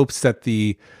he hopes that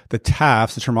the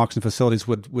TAFs, the term auction facilities,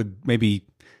 would maybe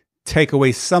take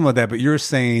away some of that. But you're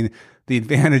saying the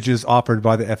advantages offered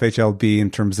by the FHLB in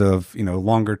terms of,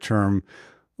 longer term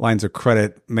lines of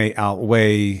credit may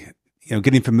outweigh,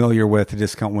 getting familiar with the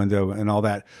discount window and all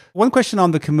that. One question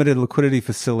on the committed liquidity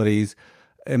facilities,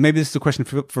 and maybe this is a question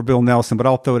for Bill Nelson, but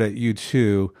I'll throw it at you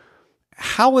too.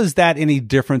 How is that any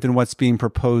different than what's being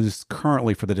proposed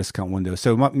currently for the discount window?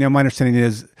 So my understanding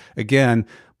is, again,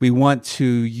 we want to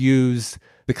use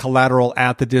the collateral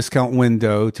at the discount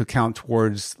window to count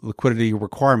towards liquidity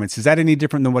requirements. Is that any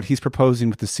different than what he's proposing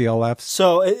with the CLFs?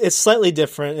 So it's slightly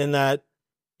different in that,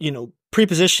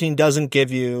 pre-positioning doesn't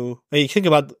give you, you think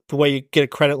about the way you get a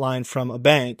credit line from a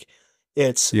bank.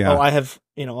 It's, I have,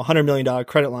 a $100 million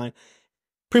credit line.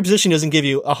 Pre-positioning doesn't give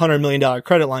you a $100 million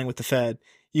credit line with the Fed.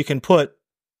 You can put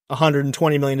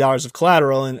 $120 million of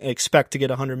collateral and expect to get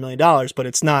 $100 million, but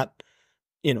it's not,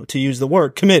 to use the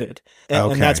word, committed.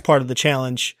 And that's part of the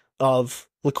challenge of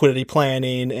liquidity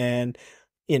planning and,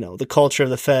 the culture of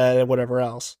the Fed and whatever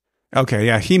else. Okay,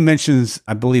 yeah. He mentions,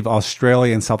 I believe,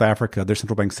 Australia and South Africa, their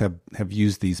central banks have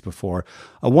used these before.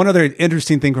 One other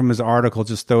interesting thing from his article,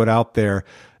 just throw it out there,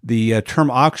 the term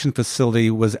auction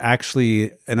facility was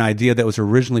actually an idea that was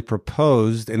originally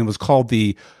proposed, and it was called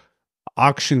the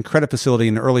auction credit facility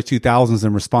in the early 2000s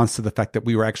in response to the fact that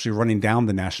we were actually running down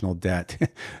the national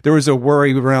debt. There was a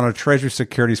worry we were out of treasury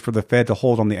securities for the Fed to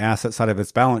hold on the asset side of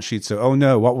its balance sheet. So, oh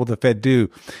no, what will the Fed do?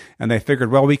 And they figured,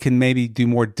 well, we can maybe do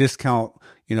more discount,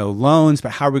 loans,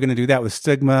 but how are we going to do that with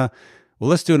stigma? Well,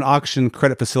 let's do an auction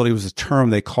credit facility was a term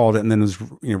they called it, and then it was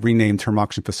renamed term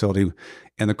auction facility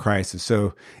in the crisis.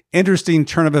 So interesting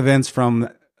turn of events from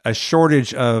a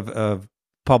shortage of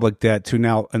public debt to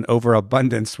now an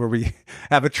overabundance where we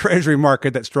have a treasury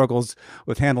market that struggles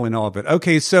with handling all of it.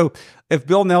 Okay, so if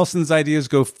Bill Nelson's ideas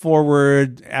go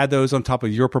forward, add those on top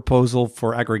of your proposal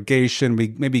for aggregation,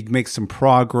 we maybe make some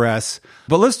progress.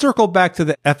 But let's circle back to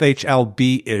the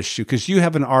FHLB issue, because you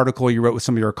have an article you wrote with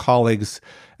some of your colleagues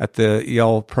at the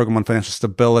Yale Program on Financial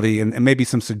Stability and maybe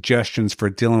some suggestions for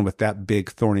dealing with that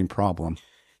big thorny problem.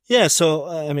 Yeah,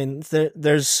 so,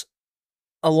 there's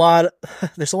a lot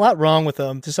wrong with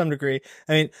them to some degree.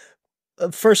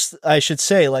 First, I should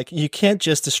say, you can't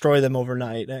just destroy them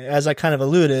overnight. As I kind of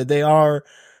alluded, they are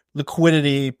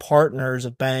liquidity partners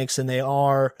of banks, and they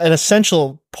are an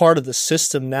essential part of the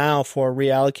system now for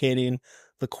reallocating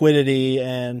liquidity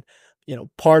and,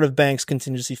 part of banks'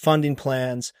 contingency funding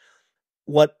plans.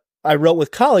 What I wrote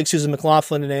with colleagues, Susan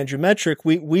McLaughlin and Andrew Metrick,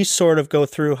 we sort of go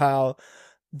through how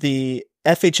the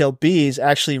FHLBs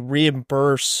actually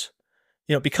reimburse,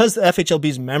 because the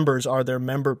FHLB's members are their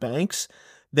member banks,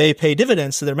 they pay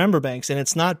dividends to their member banks, and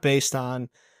it's not based on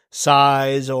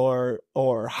size or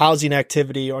housing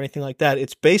activity or anything like that.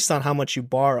 It's based on how much you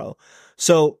borrow.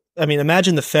 So,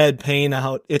 imagine the Fed paying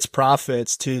out its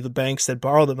profits to the banks that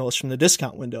borrow the most from the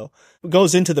discount window. It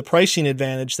goes into the pricing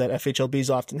advantage that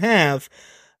FHLBs often have.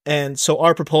 And so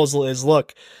our proposal is,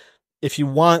 look, if you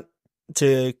want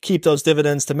to keep those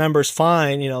dividends to members,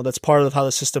 fine, that's part of how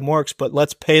the system works, but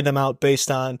let's pay them out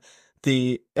based on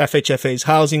the FHFA's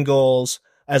housing goals,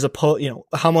 as opposed,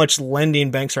 how much lending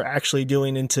banks are actually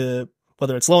doing into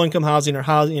whether it's low income housing or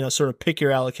housing, sort of pick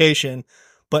your allocation,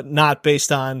 but not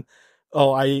based on,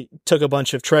 I took a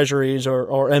bunch of treasuries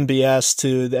or MBS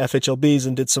to the FHLBs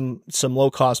and did some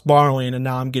low cost borrowing, and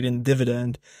now I'm getting the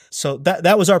dividend. So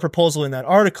that was our proposal in that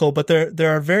article. But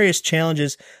there are various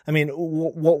challenges.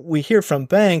 What we hear from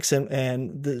banks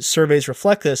and the surveys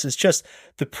reflect this is just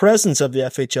the presence of the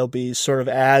FHLBs sort of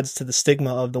adds to the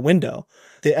stigma of the window.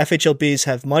 The FHLBs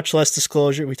have much less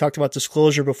disclosure. We talked about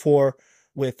disclosure before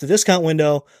with the discount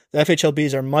window. The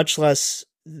FHLBs are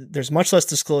there's much less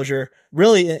disclosure.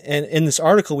 Really, in this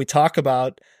article, we talk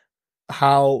about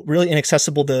how really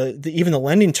inaccessible even the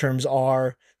lending terms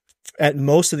are at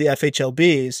most of the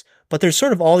FHLBs. But there's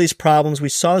sort of all these problems. We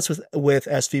saw this with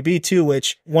SVB too,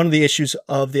 which one of the issues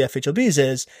of the FHLBs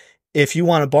is if you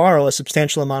want to borrow a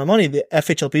substantial amount of money, the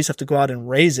FHLBs have to go out and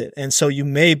raise it. And so you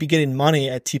may be getting money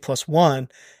at T+1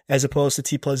 as opposed to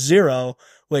T+0,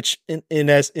 which in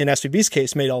SVB's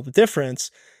case made all the difference.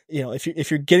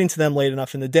 If you're getting to them late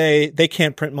enough in the day, they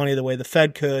can't print money the way the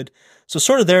Fed could. So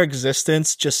sort of their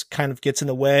existence just kind of gets in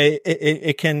the way.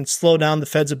 It can slow down the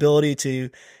Fed's ability to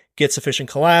get sufficient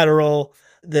collateral.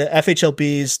 The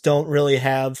FHLBs don't really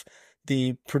have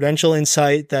the prudential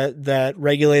insight that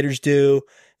regulators do.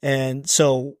 And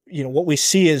so, what we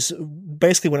see is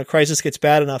basically when a crisis gets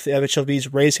bad enough, the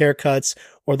FHLBs raise haircuts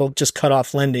or they'll just cut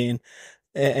off lending.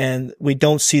 And we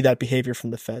don't see that behavior from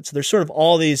the Fed. So there's sort of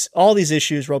all these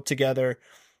issues roped together,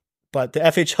 but the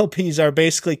FHLBs are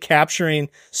basically capturing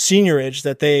seniorage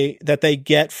that they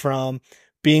get from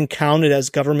being counted as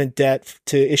government debt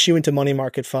to issue into money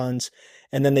market funds,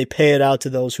 and then they pay it out to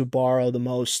those who borrow the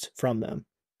most from them.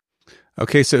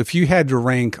 Okay, so if you had to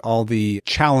rank all the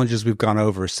challenges we've gone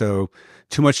over, so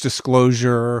too much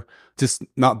disclosure, just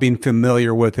not being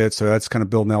familiar with it, so that's kind of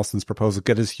Bill Nelson's proposal,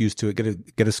 get us used to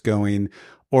it, get us going,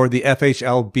 or the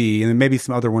FHLB, and then maybe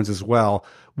some other ones as well.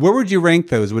 Where would you rank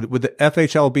those? Would the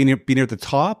FHLB be near the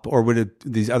top, or would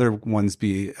these other ones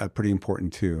be pretty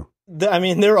important too?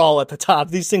 They're all at the top.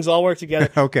 These things all work together.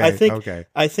 Okay.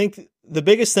 I think the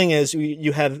biggest thing is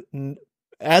you have,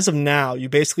 as of now, you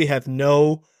basically have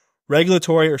no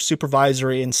regulatory or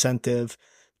supervisory incentive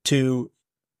to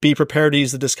be prepared to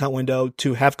use the discount window,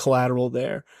 to have collateral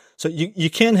there. So you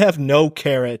can't have no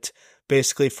carrot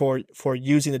basically for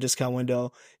using the discount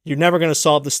window. You're never going to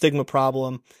solve the stigma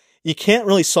problem. You can't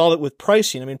really solve it with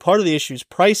pricing. Part of the issue is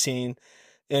pricing.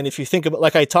 And if you think about,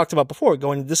 like I talked about before,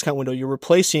 going to the discount window, you're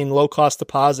replacing low cost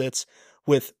deposits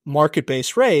with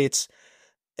market-based rates.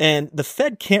 And the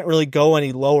Fed can't really go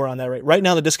any lower on that rate. Right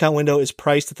now, the discount window is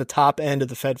priced at the top end of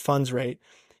the Fed funds rate.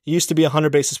 It used to be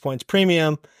 100 basis points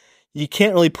premium. You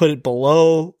can't really put it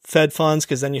below Fed funds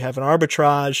because then you have an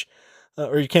arbitrage,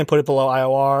 or you can't put it below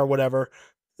IOR or whatever.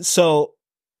 So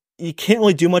you can't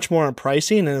really do much more on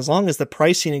pricing. And as long as the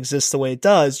pricing exists the way it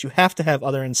does, you have to have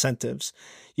other incentives.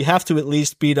 You have to at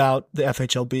least beat out the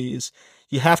FHLBs.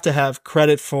 You have to have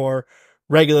credit for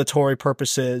regulatory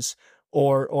purposes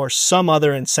or some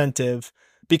other incentive,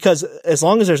 because as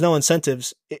long as there's no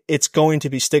incentives, it's going to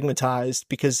be stigmatized,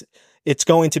 because it's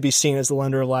going to be seen as the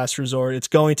lender of last resort. It's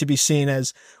going to be seen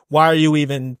as, why are you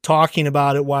even talking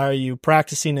about it? Why are you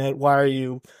practicing it? Why are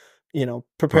you,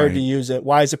 prepared to use it?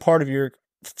 Why is it part of your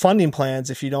funding plans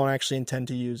if you don't actually intend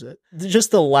to use it?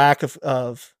 Just the lack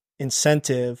of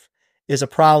incentive is a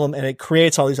problem, and it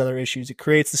creates all these other issues. It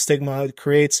creates the stigma. It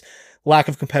creates lack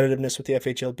of competitiveness with the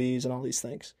FHLBs and all these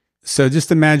things. So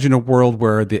just imagine a world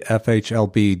where the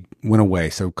FHLB went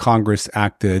away. So Congress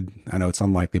acted, I know it's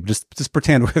unlikely, but just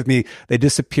pretend with me, they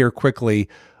disappear quickly.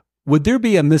 Would there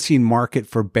be a missing market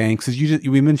for banks? As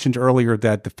we mentioned earlier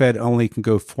that the Fed only can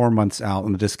go 4 months out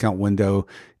on the discount window.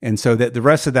 And so that the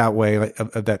rest of that way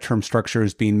of that term structure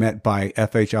is being met by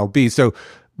FHLB. So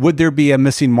would there be a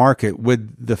missing market?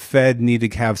 Would the Fed need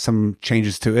to have some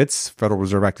changes to its Federal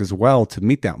Reserve Act as well to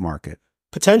meet that market?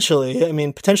 Potentially.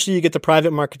 Potentially you get the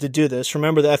private market to do this.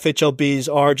 Remember, the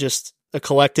FHLBs are just a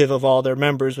collective of all their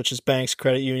members, which is banks,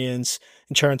 credit unions,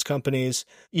 insurance companies.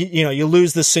 You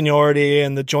lose the seniority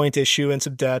and the joint issuance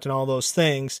of debt and all those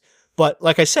things. But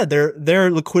like I said,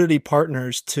 they're liquidity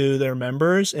partners to their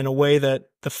members in a way that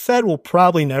the Fed will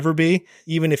probably never be,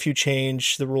 even if you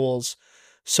change the rules.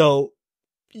 So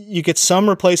you get some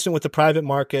replacement with the private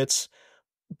markets,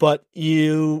 but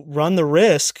you run the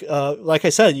risk. Like I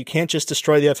said, you can't just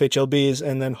destroy the FHLBs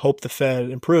and then hope the Fed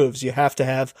improves. You have to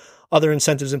have other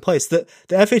incentives in place. The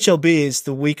FHLBs,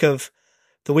 the week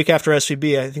after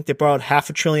SVB, I think they borrowed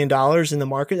 $500 billion in the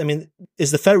market.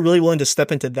 Is the Fed really willing to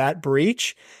step into that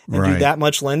breach and do that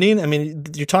much lending?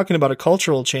 You're talking about a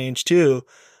cultural change too.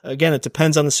 Again, it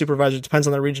depends on the supervisor, it depends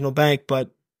on the regional bank,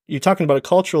 but you're talking about a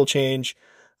cultural change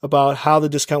about how the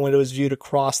discount window is viewed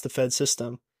across the Fed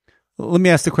system. Let me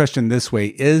ask the question this way.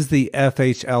 Is the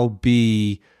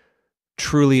FHLB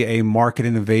truly a market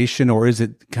innovation, or is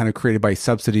it kind of created by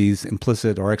subsidies,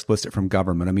 implicit or explicit, from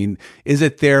government? Is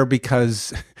it there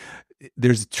because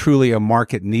there's truly a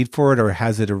market need for it, or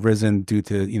has it arisen due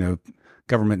to,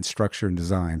 government structure and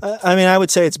design? I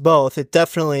would say it's both. It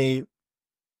definitely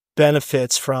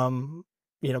benefits from,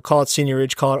 call it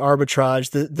seniorage, call it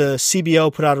arbitrage. The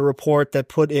CBO put out a report that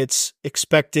put its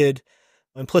expected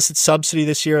implicit subsidy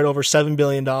this year at over $7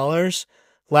 billion.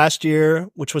 Last year,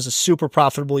 which was a super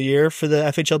profitable year for the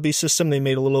FHLB system, they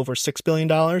made a little over $6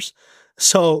 billion.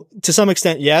 So to some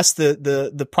extent, yes,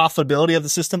 the profitability of the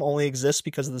system only exists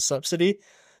because of the subsidy.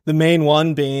 The main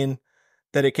one being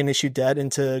that it can issue debt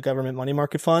into government money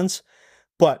market funds.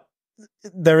 But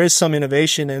there is some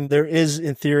innovation, and there is,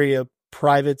 in theory, a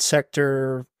private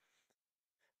sector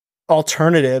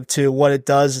alternative to what it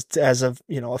does as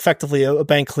effectively a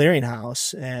bank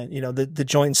clearinghouse. And, the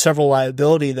joint and several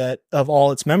liability that of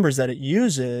all its members that it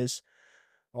uses,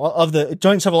 of the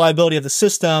joint and several liability of the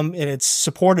system, and it's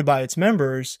supported by its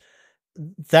members,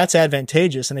 that's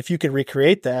advantageous. And if you could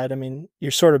recreate that, I mean,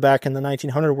 you're sort of back in the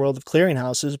 1900 world of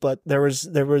clearinghouses, but there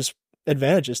was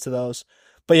advantages to those.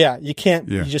 But yeah, you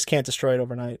just can't destroy it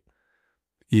overnight.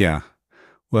 Yeah.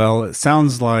 Well, it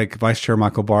sounds like Vice Chair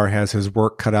Michael Barr has his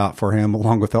work cut out for him,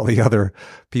 along with all the other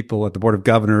people at the Board of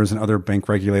Governors and other bank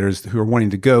regulators who are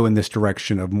wanting to go in this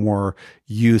direction of more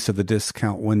use of the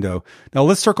discount window. Now,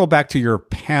 let's circle back to your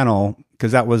panel,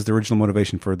 because that was the original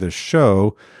motivation for this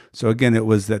show. So again, it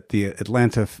was at the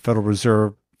Atlanta Federal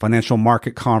Reserve Financial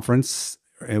Market Conference.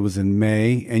 It was in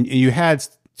May. And you had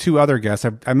two other guests.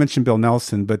 I mentioned Bill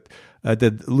Nelson, but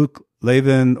did Luke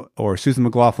Lavin or Susan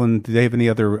McLaughlin, do they have any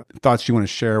other thoughts you want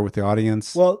to share with the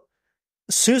audience? Well,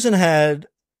 Susan had,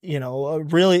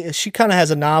 she kind of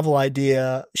has a novel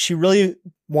idea. She really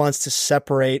wants to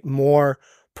separate more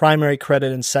primary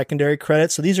credit and secondary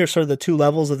credit. So these are sort of the two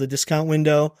levels of the discount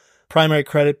window. Primary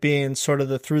credit being sort of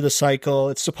the through the cycle.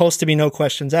 It's supposed to be no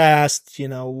questions asked.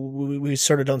 We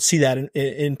sort of don't see that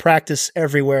in practice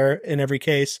everywhere in every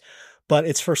case, but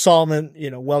it's for solvent,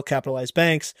 well-capitalized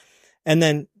banks. And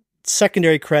then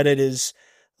secondary credit is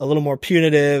a little more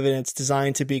punitive, and it's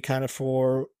designed to be kind of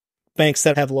for banks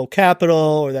that have low capital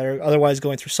or that are otherwise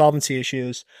going through solvency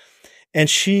issues. And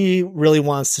she really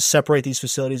wants to separate these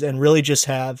facilities and really just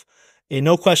have a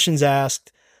no questions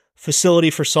asked facility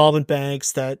for solvent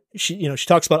banks that she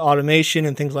talks about automation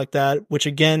and things like that, which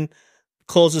again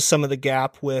closes some of the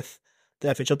gap with the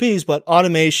FHLBs, but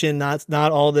automation, not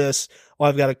all this,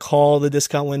 I've got to call the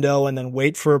discount window and then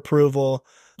wait for approval.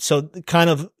 So kind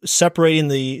of separating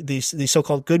the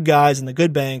so-called good guys and the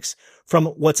good banks from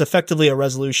what's effectively a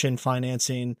resolution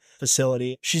financing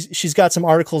facility. She's got some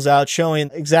articles out showing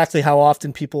exactly how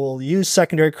often people use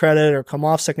secondary credit or come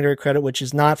off secondary credit, which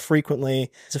is not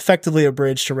frequently. It's effectively a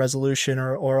bridge to resolution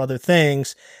or other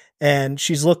things. And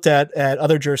she's looked at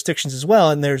other jurisdictions as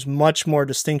well, and there's much more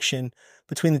distinction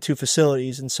between the two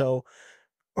facilities. And so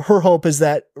her hope is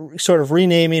that sort of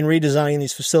renaming, redesigning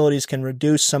these facilities can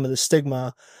reduce some of the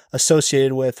stigma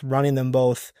associated with running them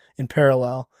both in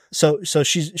parallel. So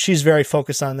she's very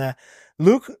focused on that.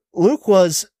 Luke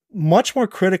was much more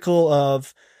critical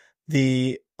of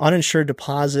the uninsured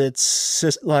deposits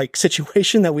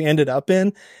situation that we ended up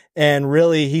in. And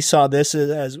really, he saw this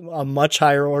as a much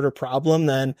higher order problem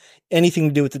than anything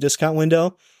to do with the discount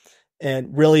window,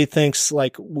 and really thinks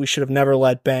like we should have never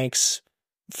let banks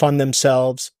fund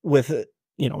themselves with,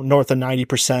 north of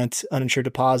 90% uninsured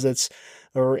deposits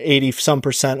or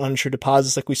 80% uninsured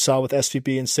deposits like we saw with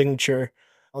SVB and Signature.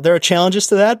 There are challenges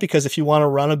to that, because if you want to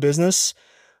run a business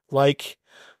like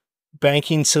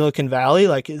banking Silicon Valley,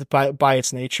 like by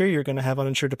its nature, you're going to have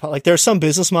uninsured deposits. Like there are some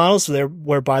business models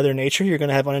where by their nature, you're going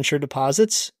to have uninsured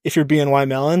deposits. If you're BNY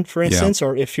Mellon, for instance,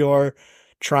 or if you're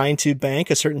trying to bank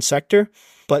a certain sector.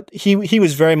 But he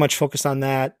was very much focused on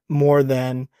that more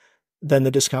than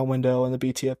the discount window and the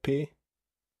BTFP.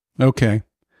 Okay.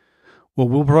 Well,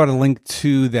 we'll provide a link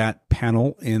to that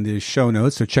panel in the show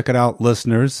notes, so check it out,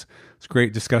 listeners. It's a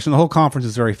great discussion. The whole conference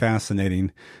is very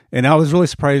fascinating. And I was really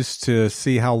surprised to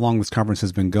see how long this conference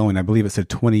has been going. I believe it said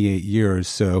 28 years.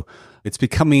 So it's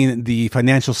becoming the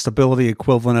financial stability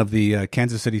equivalent of the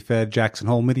Kansas City Fed Jackson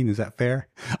Hole meeting. Is that fair?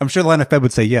 I'm sure Atlanta Fed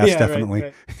would say yes,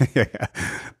 definitely. Right. Yeah.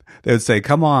 They would say,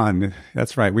 come on.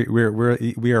 That's right.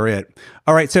 We are it.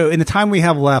 All right. So in the time we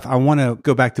have left, I want to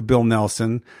go back to Bill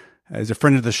Nelson. As a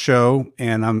friend of the show,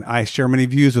 and I share many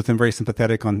views with him, very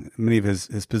sympathetic on many of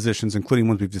his positions, including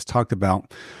ones we've just talked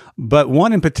about. But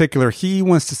one in particular, he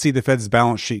wants to see the Fed's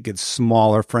balance sheet get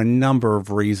smaller for a number of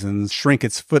reasons, shrink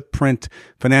its footprint,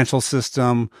 financial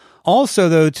system. Also,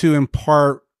 though, to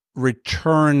impart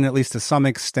return, at least to some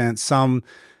extent, some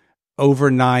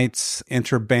overnights,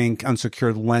 interbank,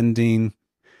 unsecured lending.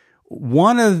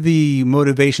 One of the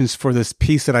motivations for this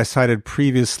piece that I cited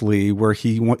previously, where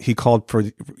he called for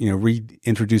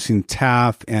reintroducing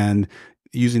TAF and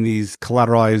using these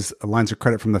collateralized lines of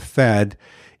credit from the Fed,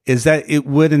 is that it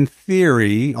would, in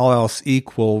theory, all else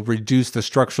equal, reduce the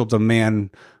structural demand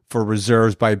for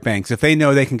reserves by banks. If they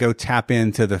know they can go tap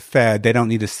into the Fed, they don't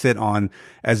need to sit on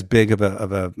as big of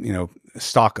a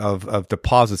stock of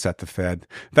deposits at the Fed.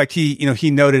 In fact,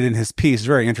 he noted in his piece,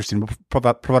 very interesting, we'll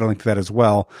provide a link to that as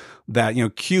well, that,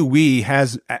 QE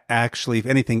has actually, if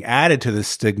anything, added to the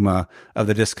stigma of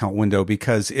the discount window,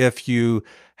 because if you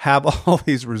have all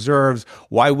these reserves,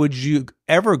 why would you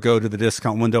ever go to the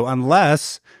discount window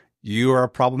unless you are a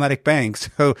problematic bank.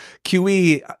 So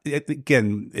QE,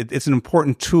 it's an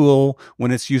important tool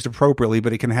when it's used appropriately,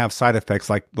 but it can have side effects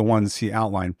like the ones he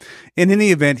outlined. In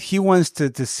any event, he wants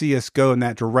to see us go in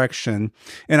that direction.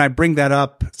 And I bring that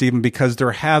up, Stephen, because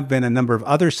there have been a number of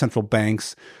other central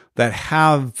banks that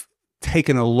have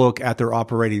taken a look at their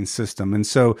operating system. And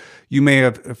so you may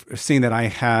have seen that I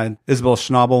had Isabel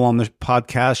Schnabel on the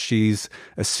podcast. She's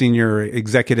a senior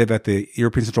executive at the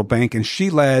European Central Bank, and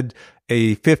she led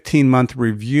a 15-month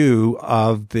review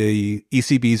of the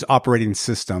ECB's operating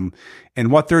system.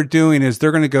 And what they're doing is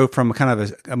they're going to go from kind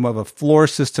of a floor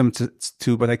system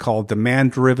to what they call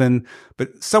demand-driven,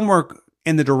 but somewhere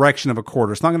in the direction of a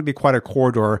corridor. It's not going to be quite a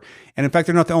corridor. And in fact,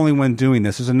 they're not the only one doing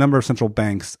this. There's a number of central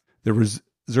banks. There was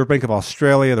Reserve Bank of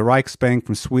Australia, the Reichsbank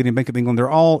from Sweden, Bank of England, they're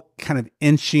all kind of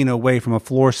inching away from a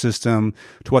floor system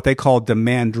to what they call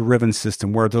demand-driven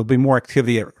system, where there'll be more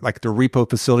activity at like the repo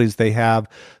facilities they have.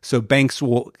 So banks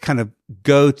will kind of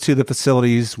go to the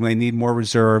facilities when they need more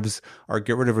reserves or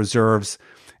get rid of reserves.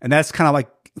 And that's kind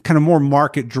of more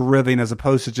market-driven as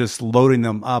opposed to just loading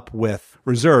them up with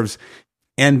reserves.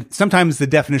 And sometimes the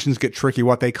definitions get tricky.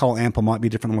 What they call ample might be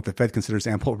different than what the Fed considers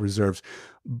ample reserves.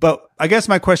 But I guess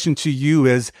my question to you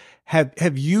is,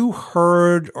 have you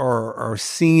heard or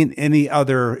seen any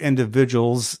other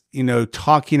individuals,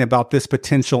 talking about this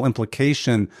potential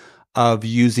implication of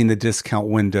using the discount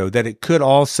window, that it could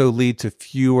also lead to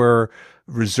fewer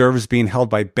reserves being held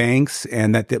by banks,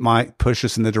 and that it might push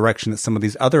us in the direction that some of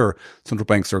these other central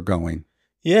banks are going?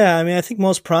 Yeah, I mean, I think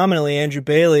most prominently Andrew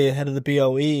Bailey, head of the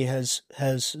BOE, has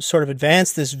sort of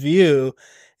advanced this view.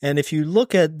 And if you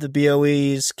look at the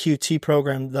BOE's QT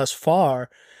program thus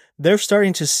far, they're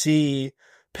starting to see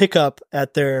pickup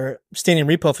at their standing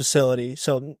repo facility.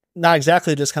 So not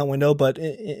exactly a discount window, but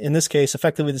in this case,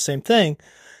 effectively the same thing.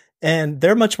 And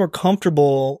they're much more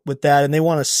comfortable with that, and they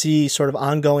want to see sort of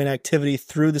ongoing activity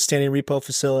through the standing repo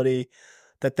facility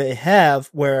that they have,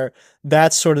 where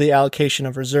that's sort of the allocation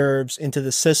of reserves into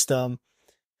the system.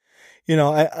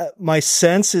 My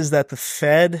sense is that the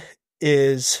Fed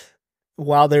is,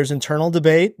 while there's internal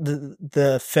debate,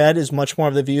 the Fed is much more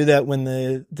of the view that when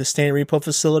the standing repo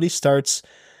facility starts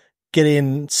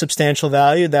getting substantial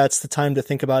value, that's the time to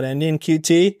think about ending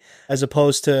QT, as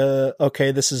opposed to,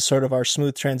 okay, this is sort of our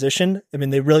smooth transition. I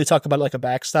mean, they really talk about it like a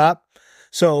backstop.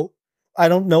 So I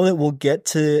don't know that we'll get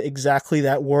to exactly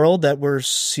that world that we're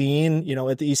seeing,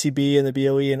 at the ECB and the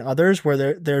BOE and others,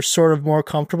 where they're sort of more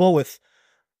comfortable with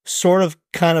sort of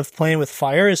kind of playing with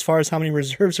fire as far as how many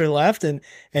reserves are left, and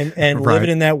right, living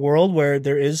in that world where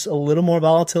there is a little more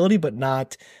volatility, but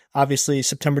not obviously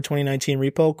September 2019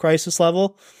 repo crisis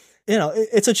level.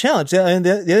 It's a challenge. And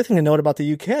the other thing to note about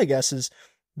the UK, I guess, is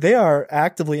they are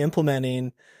actively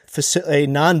implementing a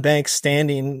non-bank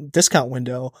standing discount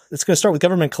window. It's going to start with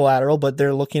government collateral, but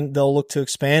they'll look to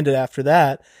expand it after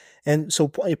that. And so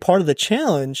part of the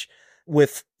challenge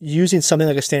with using something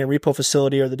like a standing repo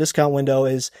facility or the discount window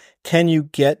is, can you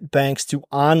get banks to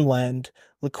on-lend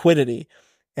liquidity?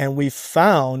 And we've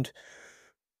found,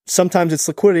 sometimes it's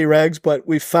liquidity regs, but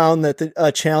we've found that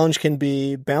a challenge can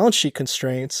be balance sheet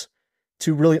constraints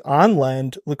to really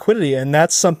on-lend liquidity. And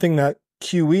that's something that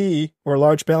QE, or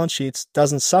large balance sheets,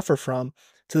 doesn't suffer from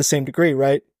to the same degree,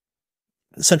 right?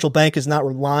 The central bank is not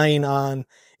relying on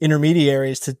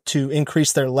intermediaries to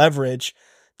increase their leverage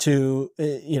to,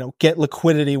 get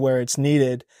liquidity where it's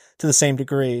needed to the same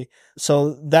degree.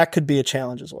 So that could be a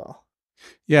challenge as well.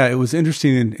 Yeah, it was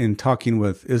interesting in talking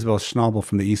with Isabel Schnabel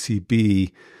from the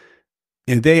ECB,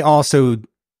 and they also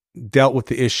dealt with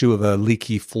the issue of a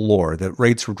leaky floor, that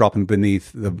rates were dropping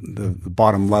beneath the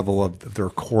bottom level of their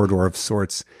corridor of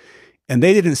sorts. And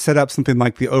they didn't set up something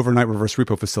like the overnight reverse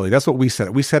repo facility. That's what we set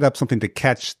up. We set up something to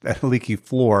catch that leaky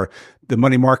floor, the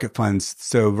money market funds.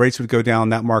 So rates would go down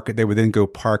that market. They would then go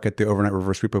park at the overnight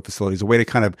reverse repo facilities, a way to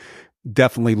kind of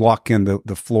definitely lock in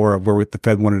the floor of where the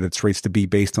Fed wanted its rates to be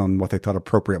based on what they thought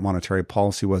appropriate monetary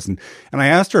policy was. And I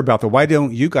asked her about why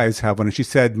don't you guys have one? And she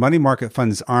said money market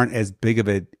funds aren't as big of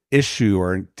an issue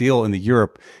or a deal in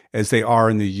Europe as they are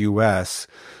in the US.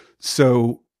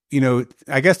 So,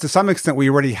 I guess to some extent we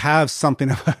already have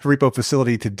something of a repo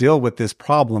facility to deal with this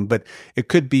problem, but it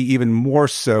could be even more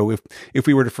so if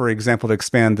we were to, for example, to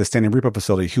expand the standing repo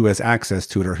facility, who has access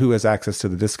to it or who has access to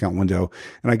the discount window.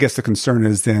 And I guess the concern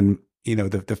is then,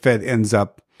 the Fed ends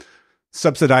up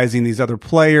subsidizing these other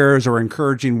players or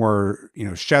encouraging more,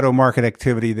 shadow market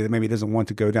activity that maybe doesn't want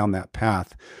to go down that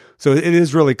path. So it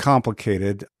is really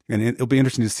complicated, and it'll be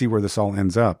interesting to see where this all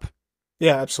ends up.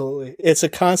 Yeah, absolutely. It's a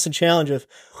constant challenge of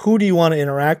who do you want to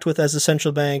interact with as a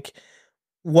central bank?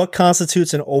 What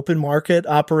constitutes an open market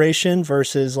operation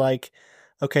versus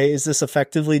okay, is this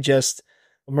effectively just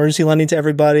emergency lending to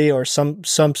everybody or some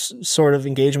sort of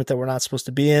engagement that we're not supposed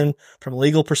to be in from a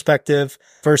legal perspective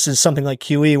versus something like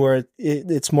QE where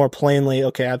it's more plainly,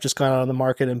 okay, I've just gone out on the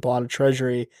market and bought a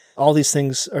treasury. All these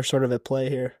things are sort of at play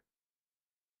here.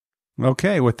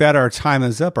 Okay, with that, our time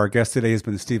is up. Our guest today has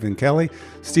been Stephen Kelly.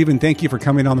 Stephen, thank you for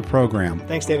coming on the program.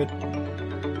 Thanks, David.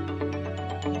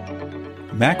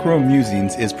 Macro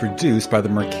Musings is produced by the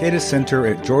Mercatus Center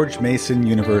at George Mason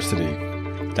University.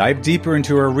 Dive deeper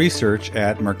into our research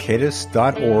at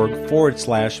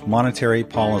mercatus.org/monetary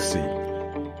policy.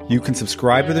 You can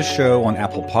subscribe to the show on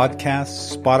Apple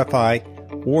Podcasts, Spotify,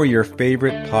 or your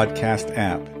favorite podcast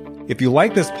app. If you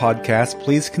like this podcast,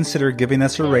 please consider giving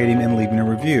us a rating and leaving a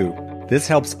review. This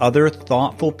helps other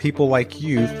thoughtful people like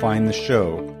you find the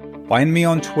show. Find me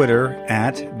on Twitter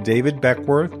at David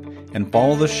Beckworth and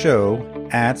follow the show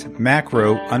at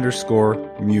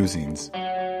macro_musings.